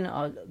live in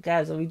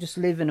Gaza. We just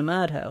live in a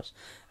madhouse,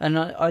 and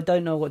I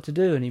don't know what to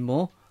do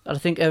anymore. I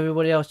think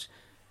everybody else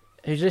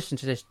who's listening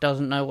to this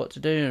doesn't know what to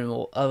do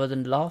anymore, other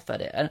than laugh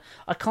at it. And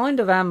I kind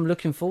of am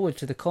looking forward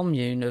to the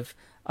commune of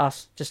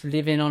us just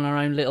living on our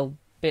own little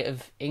bit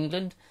of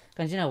England.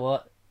 Because you know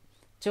what,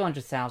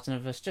 200,000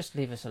 of us, just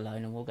leave us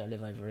alone, and we'll go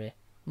live over here.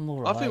 I'm all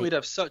right. I think we'd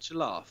have such a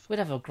laugh. We'd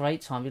have a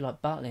great time. We'd be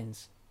like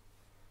Butlins.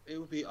 It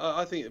would be.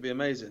 I think it'd be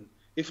amazing.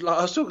 If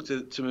I was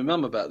talking to my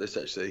mum about this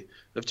actually,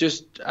 of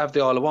just have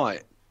the Isle of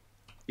Wight.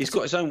 He's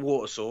got his own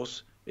water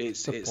source.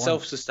 It's Good point.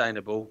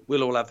 self-sustainable.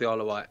 We'll all have the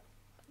Isle of Wight.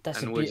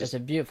 That's And we're just- it's a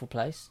beautiful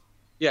place.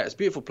 Yeah, it's a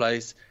beautiful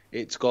place.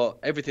 It's got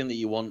everything that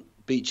you want: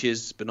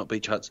 beaches, but not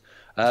beach huts,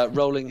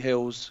 rolling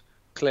hills,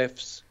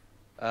 cliffs,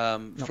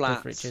 Not Cliff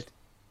flats, Richard.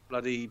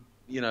 bloody,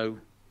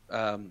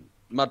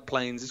 mud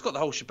plains. It's got the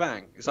whole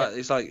shebang. It's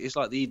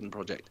like the Eden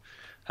Project.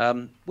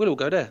 We'll all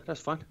go there.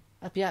 That's fine.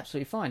 That'd be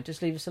absolutely fine.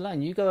 Just leave us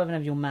alone. You go over and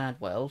have your mad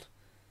world,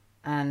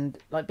 and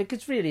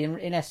because really,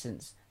 in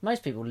essence,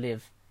 most people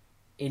live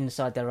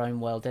inside their own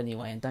world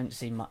anyway, and don't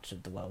see much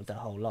of the world their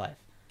whole life.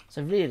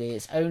 So really,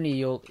 it's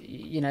only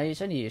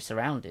it's only your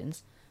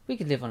surroundings. We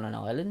could live on an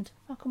island.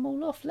 Fuck them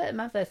all off. Let them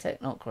have their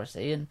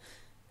technocracy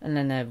and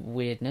then their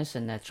weirdness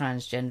and their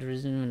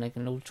transgenderism, and they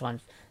can all try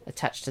and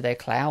attach to their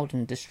cloud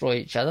and destroy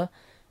each other.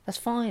 That's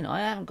fine.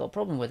 I haven't got a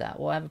problem with that.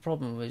 What I have a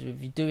problem with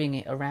you doing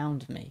it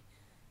around me.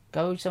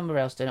 Go somewhere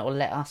else doing it, or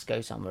let us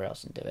go somewhere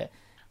else and do it.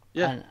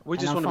 Yeah, we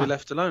just want to be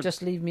left alone.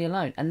 Just leave me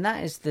alone. And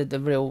that is the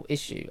real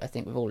issue, I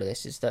think, with all of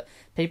this, is that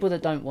people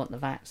that don't want the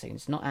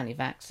vaccines, not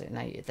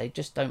anti-vaccinated, they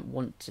just don't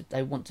want to.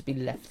 They want to be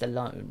left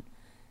alone,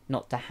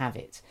 not to have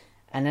it.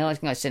 And then I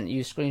think I sent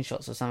you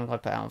screenshots of something I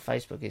put out on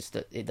Facebook. Is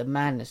that the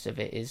madness of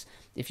it is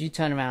if you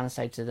turn around and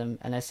say to them,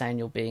 and they're saying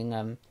you're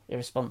being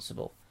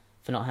irresponsible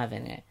for not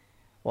having it.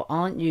 Well,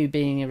 aren't you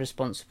being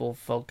irresponsible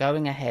for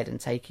going ahead and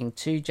taking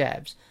 2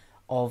 jabs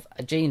of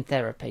a gene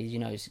therapy?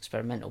 It's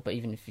experimental, but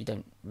even if you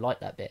don't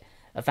like that bit,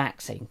 a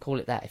vaccine, call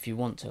it that if you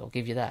want to, I'll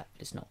give you that,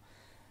 but it's not.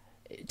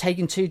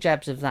 Taking 2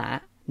 jabs of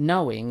that,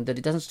 knowing that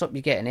it doesn't stop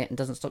you getting it and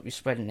doesn't stop you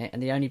spreading it,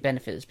 and the only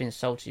benefit that's being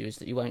sold to you is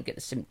that you won't get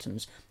the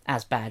symptoms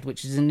as bad,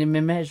 which is an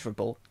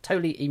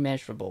totally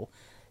immeasurable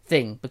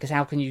thing, because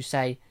how can you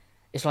say,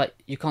 it's like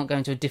you can't go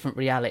into a different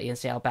reality and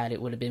see how bad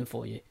it would have been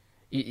for you.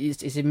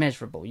 It's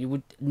immeasurable. You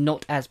would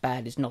not as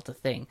bad is not a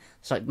thing.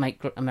 It's like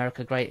make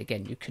America great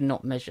again. You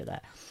cannot measure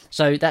that.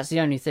 So that's the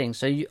only thing.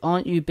 So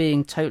aren't you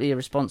being totally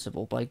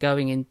irresponsible by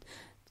taking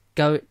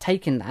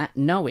that,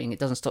 knowing it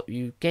doesn't stop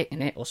you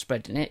getting it or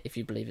spreading it if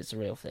you believe it's a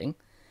real thing,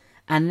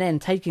 and then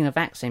taking a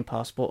vaccine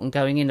passport and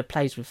going in a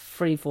place with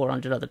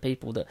 300-400 other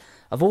people that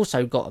have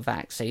also got a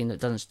vaccine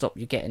that doesn't stop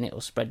you getting it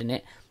or spreading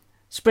it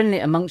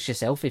amongst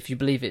yourself if you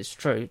believe it's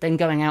true, then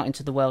going out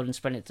into the world and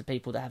spreading it to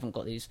people that haven't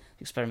got these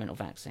experimental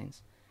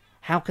vaccines.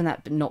 How can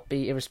that not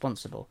be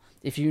irresponsible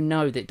if you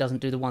know that it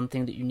doesn't do the one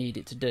thing that you need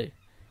it to do?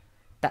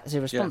 That's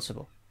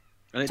irresponsible.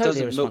 Yeah. And it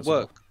Totally doesn't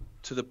work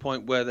to the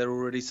point where they're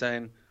already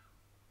saying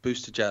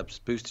booster jabs.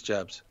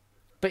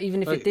 But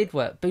even if it did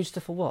work,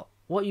 booster for what?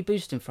 What are you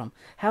boosting from?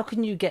 How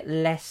can you get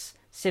less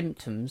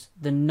symptoms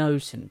than no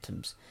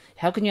symptoms?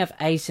 How can you have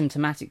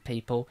asymptomatic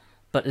people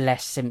but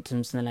less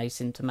symptoms than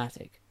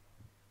asymptomatic?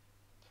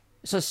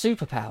 It's a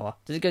superpower.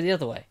 Does it go the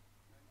other way?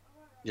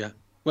 Yeah.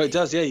 Well, it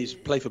does, yeah. You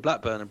play for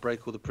Blackburn and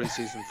break all the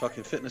pre-season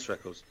fucking fitness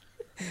records.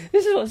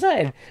 This is what I'm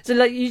saying.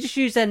 So, you just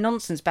use their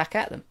nonsense back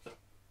at them.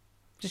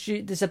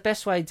 There's the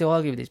best way to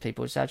argue with these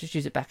people, so I'll just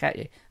use it back at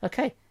you.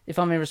 Okay, if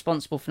I'm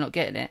irresponsible for not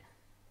getting it,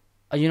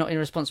 are you not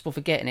irresponsible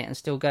for getting it and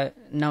still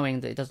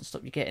knowing that it doesn't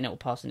stop you getting it or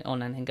passing it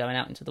on and then going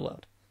out into the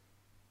world?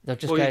 They'll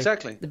just go...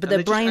 Exactly. But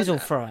their brains will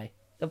fry.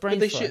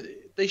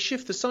 They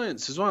shift the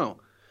science as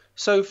well.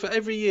 So for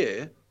every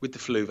year with the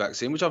flu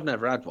vaccine, which I've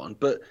never had one,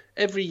 but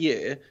every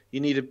year you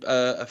need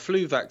a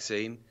flu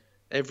vaccine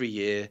every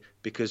year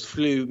because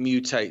flu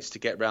mutates to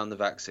get around the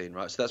vaccine,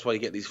 right? So that's why you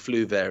get these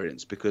flu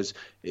variants, because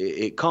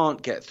it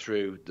can't get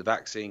through the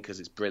vaccine because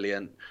it's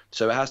brilliant.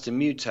 So it has to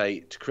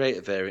mutate to create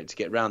a variant to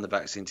get around the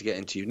vaccine to get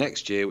into you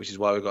next year, which is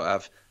why we've got to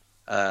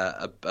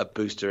have a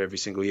booster every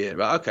single year,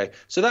 right? Okay,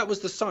 so that was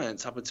the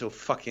science up until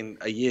fucking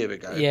a year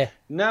ago. Yeah.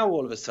 Now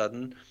all of a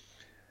sudden...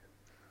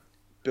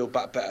 Build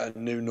back better,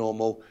 new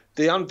normal.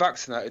 The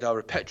unvaccinated are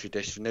a petri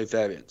dish for new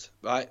variants,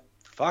 right?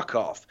 Fuck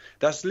off.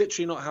 That's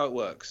literally not how it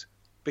works.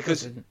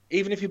 Because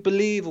even if you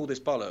believe all this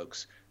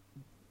bollocks,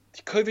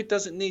 COVID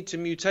doesn't need to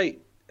mutate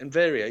and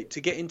variate to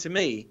get into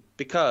me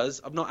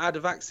because I've not had a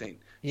vaccine.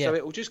 Yeah. So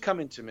it will just come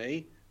into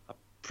me.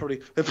 There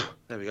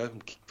we go.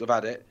 I've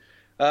had it.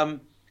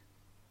 And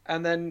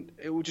then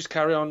it will just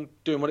carry on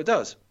doing what it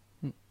does.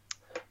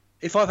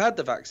 If I've had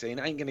the vaccine,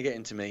 it ain't going to get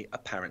into me,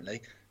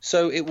 apparently.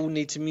 So it will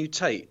need to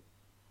mutate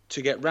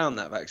to get round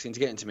that vaccine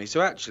to get into me.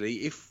 So actually,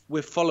 if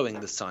we're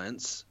following the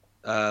science,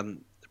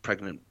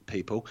 pregnant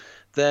people,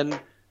 then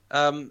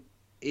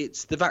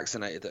it's the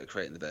vaccinated that are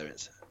creating the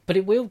variants. But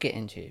it will get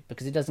into you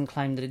because it doesn't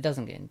claim that it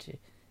doesn't get into you.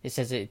 It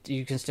says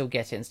you can still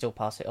get it and still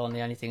pass it on.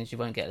 The only thing is you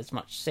won't get as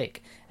much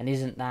sick. And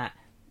isn't that,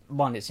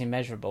 one, it's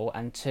immeasurable,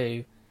 and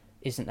two,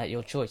 isn't that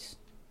your choice?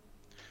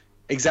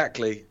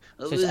 Exactly.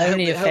 So it's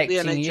only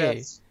affecting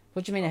you.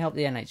 What do you mean it helped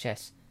the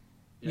NHS?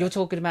 Yeah. You're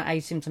talking about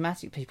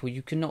asymptomatic people.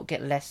 You cannot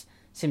get less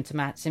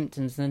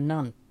symptoms than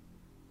none.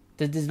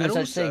 There's no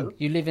such thing.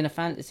 You live in a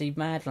fantasy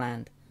mad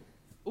land.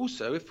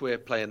 Also, if we're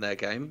playing their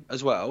game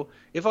as well,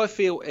 if I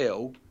feel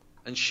ill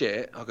and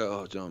shit, I'll go,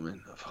 oh, do you know what I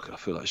mean? I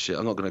feel like shit.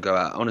 I'm not going to go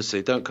out.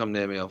 Honestly, don't come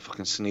near me. I'll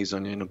fucking sneeze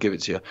on you and I'll give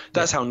it to you.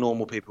 That's how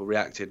normal people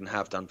reacted and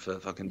have done for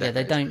fucking decades.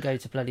 Yeah, they don't go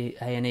to bloody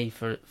A&E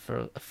for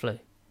a flu.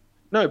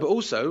 No, but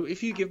also,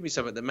 if you give me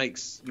something that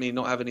makes me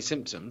not have any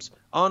symptoms,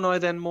 aren't I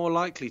then more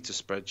likely to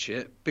spread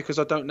shit because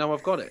I don't know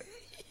I've got it?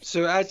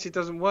 So it actually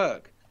doesn't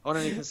work. on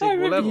any I conceivable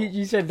remember level.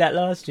 you said that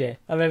last year.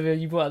 I remember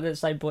you brought up that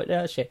same point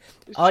last year.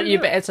 It's Aren't true, you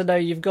yeah. better to know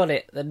you've got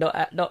it than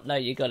not know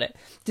you got it?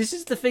 This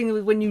is the thing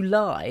with when you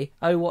lie.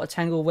 Oh, what a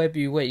tangled web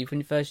you weave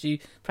when first you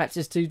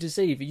practice to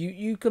deceive.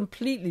 You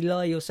completely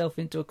lie yourself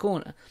into a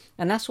corner,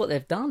 and that's what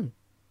they've done.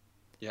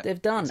 Yeah,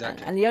 They've done,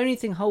 exactly. and the only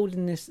thing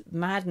holding this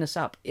madness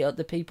up are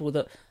the people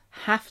that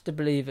have to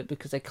believe it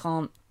because they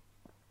can't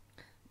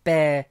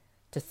bear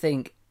to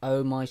think,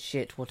 oh my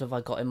shit, what have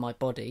I got in my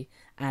body?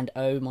 And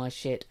oh my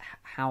shit,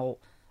 how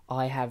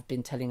I have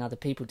been telling other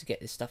people to get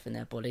this stuff in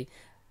their body.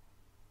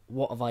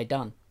 What have I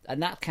done?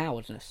 And that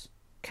cowardliness,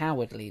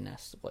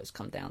 what it's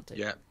come down to.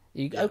 Yeah.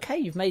 Okay,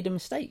 you've made a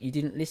mistake. You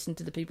didn't listen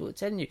to the people that are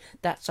telling you.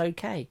 That's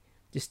okay.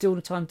 There's still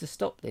time to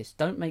stop this.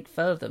 Don't make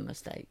further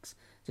mistakes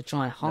to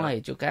try and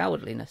hide your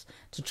cowardliness,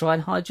 to try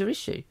and hide your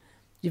issue.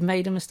 You've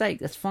made a mistake.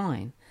 That's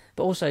fine.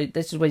 But also,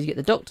 this is where you get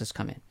the doctors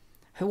come in.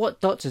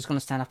 What doctor's going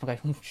to stand up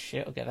and go, oh,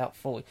 shit, I'll get about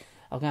 40.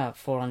 I'll get about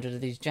 400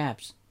 of these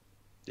jabs.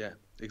 Yeah,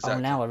 exactly.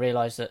 Oh, now I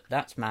realise that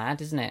that's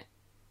mad, isn't it?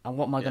 And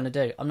what am I going to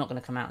do? I'm not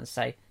going to come out and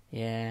say,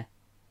 yeah,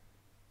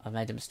 I've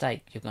made a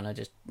mistake. You're going to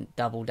just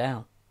double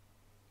down.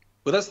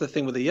 Well, that's the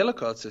thing with the yellow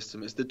card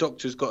system. Is the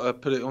doctor's got to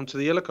put it onto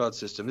the yellow card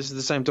system. This is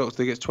the same doctor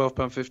that gets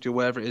 £12.50 or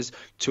whatever it is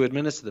to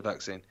administer the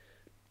vaccine.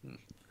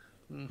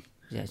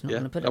 Yeah, he's not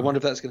going to put it I on. wonder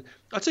if that's going to...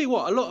 I'll tell you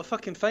what, a lot of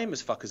fucking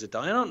famous fuckers are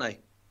dying, aren't they?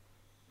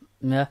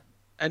 Yeah.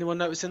 Anyone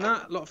noticing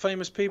that? A lot of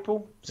famous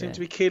people seem Yeah. to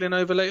be keeling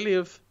over lately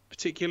of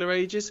particular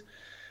ages.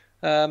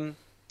 I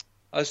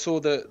saw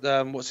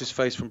that, what's his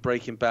face from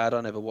Breaking Bad,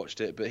 I never watched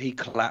it, but he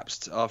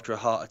collapsed after a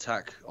heart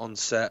attack on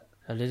set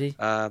Oh, did he?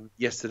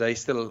 yesterday,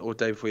 or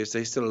day before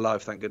yesterday. He's still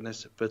alive, thank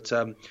goodness. But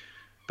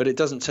it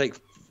doesn't take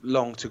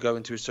long to go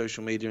into his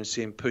social media and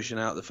see him pushing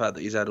out the fact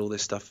that he's had all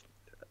this stuff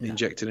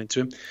injected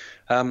into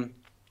him.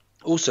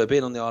 Also,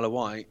 being on the Isle of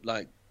Wight,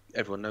 like,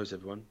 everyone knows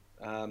everyone.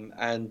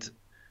 And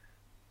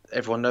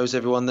everyone knows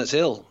everyone that's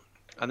ill.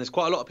 And there's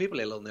quite a lot of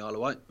people ill on the Isle of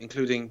Wight,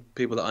 including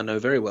people that I know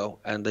very well,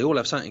 and they all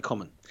have something in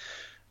common.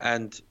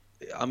 And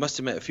I must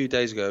admit, a few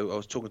days ago, I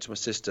was talking to my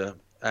sister,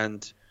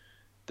 and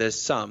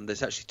there's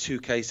actually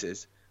 2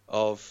 cases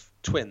of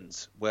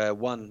twins where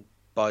one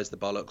buys the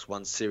bollocks,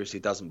 one seriously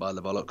doesn't buy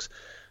the bollocks.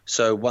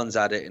 So one's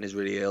had it and is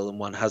really ill, and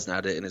one hasn't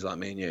had it and is like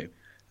me and you.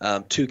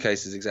 2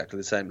 cases exactly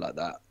the same like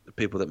that, the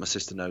people that my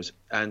sister knows,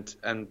 and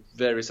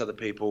various other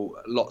people,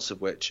 lots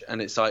of which.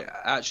 And it's like, it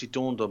actually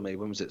dawned on me,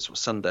 when was it? Sort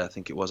of Sunday, I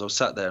think it was. I was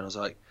sat there and I was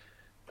like,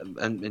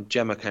 and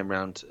Gemma came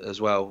round as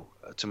well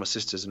to my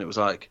sister's, and it was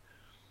like,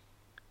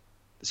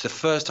 it's the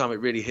first time it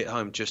really hit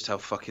home just how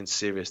fucking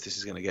serious this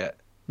is going to get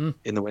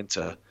in the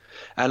winter.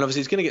 And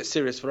obviously it's going to get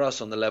serious for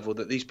us on the level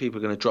that these people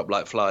are going to drop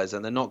like flies,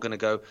 and they're not going to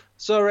go,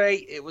 sorry,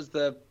 it was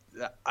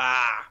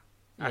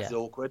that's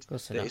awkward.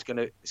 course That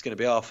they're it's going to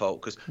be our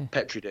fault because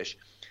Petri dish,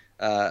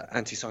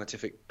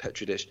 anti-scientific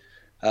Petri dish.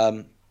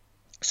 So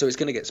it's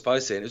going to get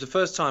spicy. And it was the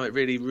first time it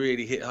really,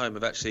 really hit home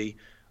of actually,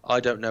 I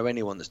don't know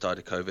anyone that's died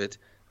of COVID.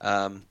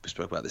 We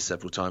spoke about this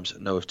several times.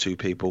 I know of 2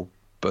 people.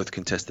 Both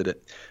contested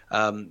it.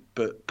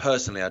 But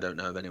personally, I don't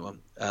know of anyone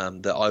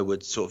that I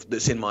would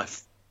that's in my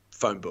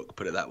phone book,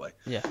 put it that way.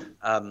 Yeah.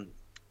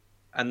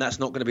 And that's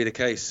not going to be the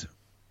case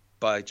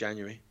by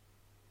January.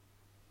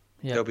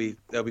 Yeah.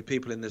 There'll be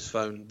people in this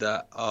phone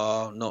that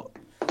are not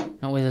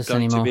Not with us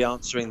going anymore. to be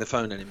answering the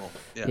phone anymore.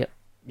 Yeah.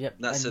 Yep.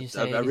 That's And you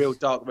say a real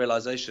dark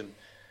realization.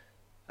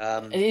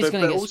 It is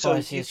going to get also,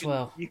 spicy as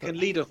well. You can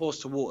lead a horse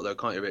to water, though,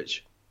 can't you,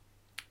 Rich?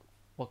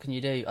 What can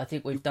you do? I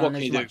think we've What done can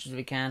as you do? much as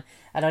we can.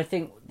 And I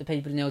think the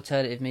people in the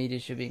alternative media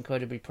should be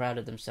incredibly proud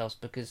of themselves,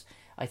 because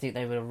I think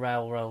they would have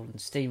railroaded and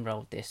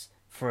steamrolled this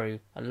through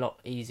a lot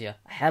easier,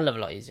 a hell of a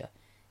lot easier.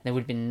 There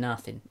would have been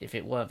nothing if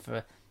it weren't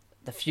for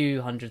the few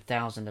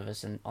 100,000 of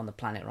us on the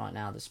planet right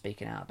now that's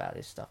speaking out about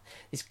this stuff.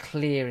 It's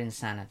clear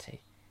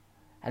insanity.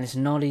 And it's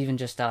not even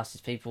just us,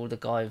 it's people, the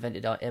guy who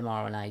invented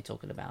mRNA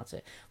talking about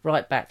it.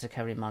 Right back to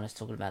Kerry Mullis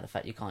talking about the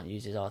fact you can't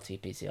use his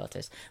RT-PCR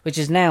test, which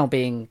is now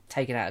being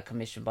taken out of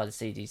commission by the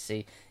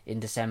CDC in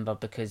December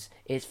because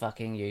it's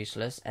fucking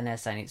useless. And they're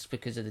saying it's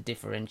because of the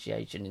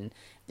differentiation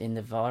in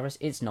the virus.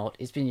 It's not.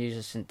 It's been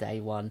used since day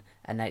one,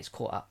 and now it's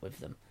caught up with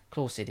them. Of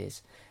course it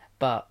is.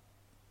 But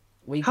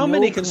How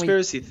many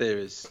conspiracy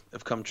theories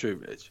have come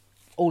true, Rich?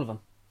 All of them.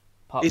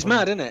 It's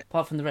mad, isn't it?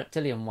 Apart from the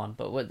reptilian one,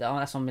 but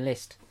that's on my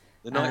list.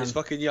 The night is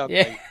fucking young.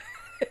 Yeah.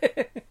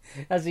 mate.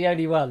 That's the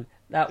only one.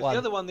 That one. The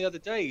other one the other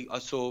day I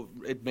saw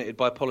admitted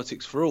by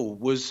Politics for All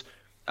was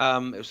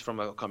it was from,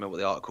 I can't remember what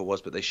the article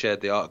was, but they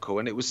shared the article,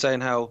 and it was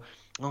saying how,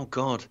 oh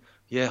God,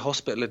 yeah,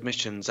 hospital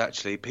admissions,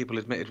 actually, people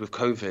admitted with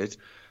COVID,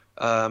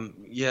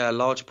 yeah, a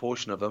large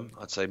portion of them,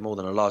 I'd say more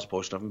than a large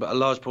portion of them, but a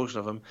large portion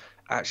of them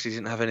actually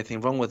didn't have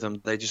anything wrong with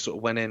them. They just sort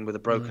of went in with a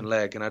broken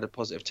leg and had a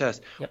positive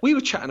test. Yep. We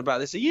were chatting about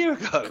this a year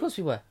ago. Of course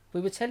we were.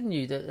 We were telling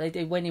you that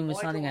they went in with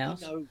something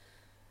else.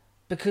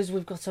 Because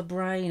we've got a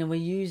brain and we're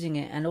using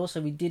it, and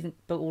also we didn't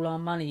put all our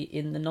money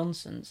in the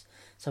nonsense,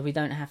 so we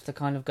don't have to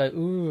kind of go,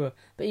 ooh.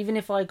 But even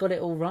if I got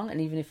it all wrong,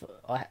 and even if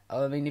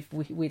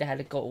if we'd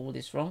had got all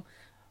this wrong,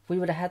 we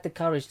would have had the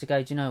courage to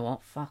go, do you know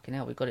what, fucking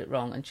hell, we got it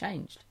wrong, and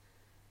changed.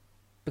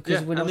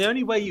 because Yeah, we're and not. the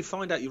only way you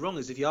find out you're wrong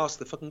is if you ask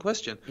the fucking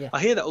question. Yeah. I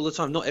hear that all the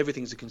time. Not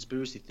everything's a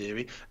conspiracy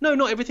theory. No,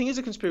 not everything is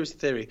a conspiracy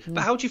theory.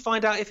 But how do you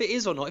find out if it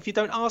is or not if you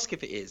don't ask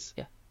if it is?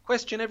 Yeah.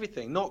 Question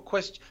everything, not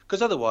question,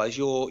 because otherwise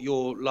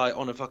you're like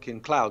on a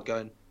fucking cloud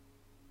going,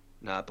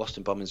 nah,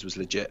 Boston bombings was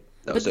legit.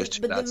 That was those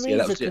two lads. Yeah,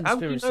 that was it. How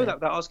do you know that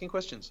without asking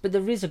questions? But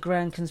there is a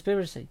grand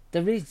conspiracy.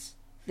 There is.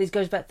 This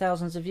goes back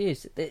thousands of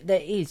years.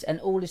 There is, and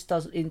all this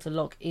does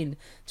interlock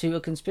into a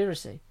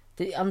conspiracy.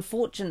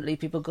 Unfortunately,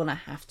 people are going to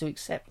have to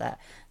accept that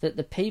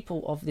the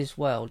people of this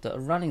world that are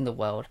running the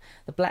world,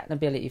 the black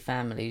nobility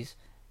families,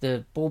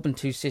 the Bourbon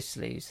Two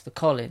Sicilies, the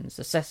Collins,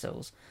 the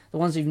Cecils, the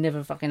ones you've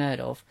never fucking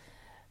heard of,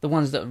 the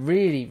ones that are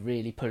really,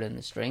 really pulling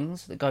the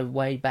strings, that go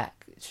way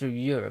back through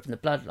Europe and the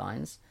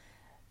bloodlines,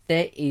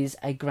 there is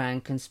a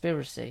grand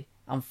conspiracy,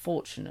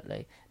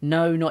 unfortunately.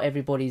 No, not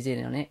everybody's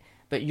in on it,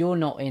 but you're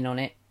not in on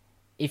it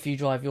if you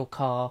drive your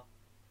car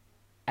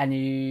and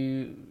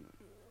you...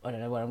 I don't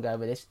know where I'm going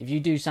with this. If you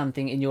do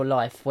something in your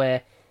life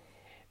where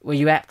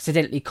you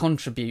accidentally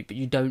contribute but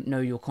you don't know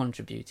you're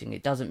contributing,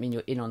 it doesn't mean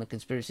you're in on the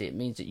conspiracy. It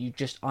means that you're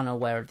just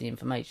unaware of the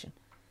information.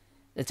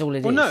 That's all it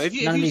is. No, None of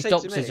these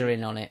doctors are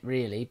in on it,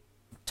 really.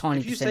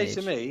 Tiny if you percentage.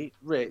 say to me,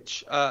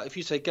 Rich, if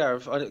you say,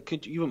 Gareth,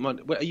 you wouldn't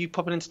mind, are you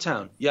popping into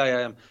town? Yeah,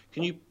 I am.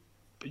 Did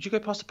you go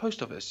past the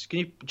post office? Do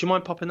you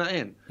mind popping that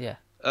in? Yeah.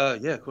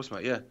 Yeah, of course,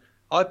 mate, yeah.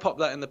 I popped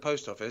that in the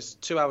post office.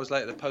 2 hours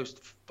later, the post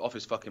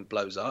office fucking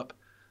blows up.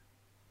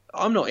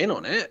 I'm not in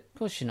on it. Of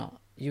course you're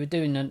not. You were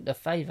doing a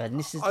favour, and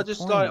this is the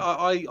point.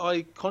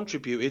 I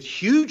contributed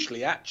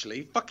hugely,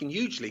 actually, fucking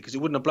hugely, because it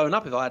wouldn't have blown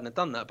up if I hadn't have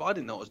done that, but I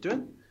didn't know what I was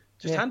doing.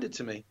 Just hand it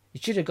to me.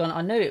 You should have gone.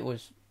 I knew it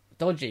was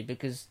dodgy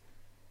because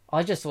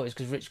I just thought it was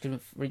because Rich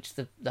couldn't reach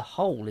the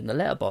hole in the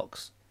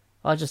letterbox.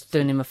 I was just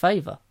doing him a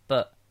favour,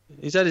 but...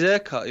 He's had his hair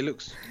cut. He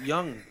looks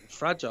young,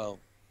 fragile.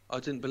 I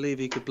didn't believe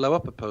he could blow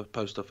up a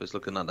post office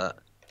looking like that.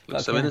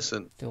 Looks so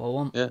innocent. Do I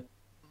want? Yeah.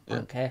 I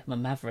don't care. I'm a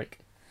maverick.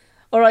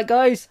 All right,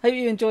 guys. Hope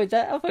you enjoyed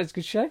that. I thought it was a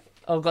good show.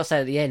 I've got to say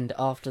at the end,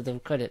 after the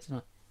credits.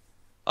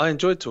 I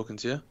enjoyed talking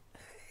to you.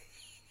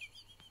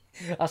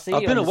 I'll see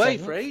I've you been on the away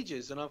segment. for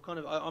ages, and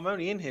I'm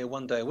only in here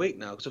 1 day a week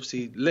now because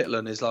obviously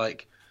Littleton is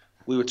like,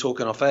 we were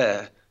talking off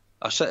air.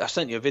 I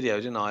sent you a video,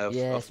 didn't I?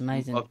 Yeah, it's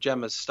amazing. Of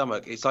Gemma's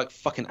stomach. It's like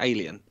fucking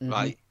alien,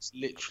 right? It's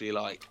literally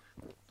like.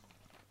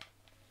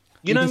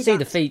 You can see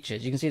the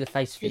features. You can see the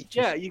face features.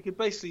 Yeah, you could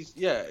basically.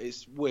 Yeah,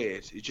 it's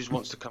weird. It just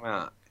wants to come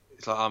out.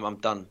 It's like I'm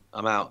done.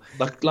 I'm out.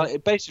 Like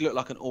it basically looked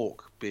like an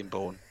orc being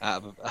born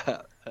out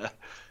of.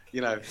 You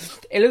know.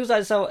 It looks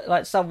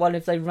like someone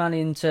if they run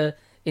into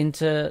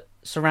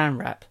saran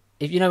wrap.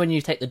 If you know when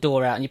you take the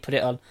door out and you put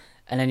it on,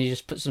 and then you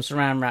just put some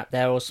saran wrap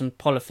there or some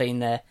polythene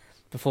there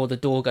before the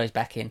door goes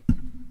back in.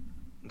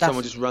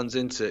 Someone just runs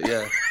into it.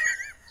 Yeah.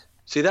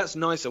 See, that's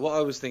nicer. What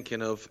I was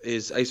thinking of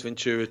is Ace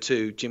Ventura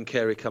 2, Jim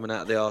Carrey coming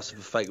out of the arse of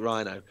a fake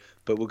rhino.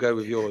 But we'll go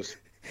with yours.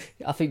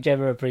 I think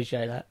Gemma will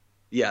appreciate that.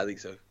 Yeah, I think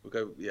so.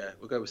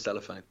 We'll go with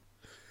cellophane.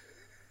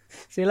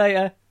 See you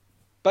later.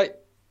 Bye.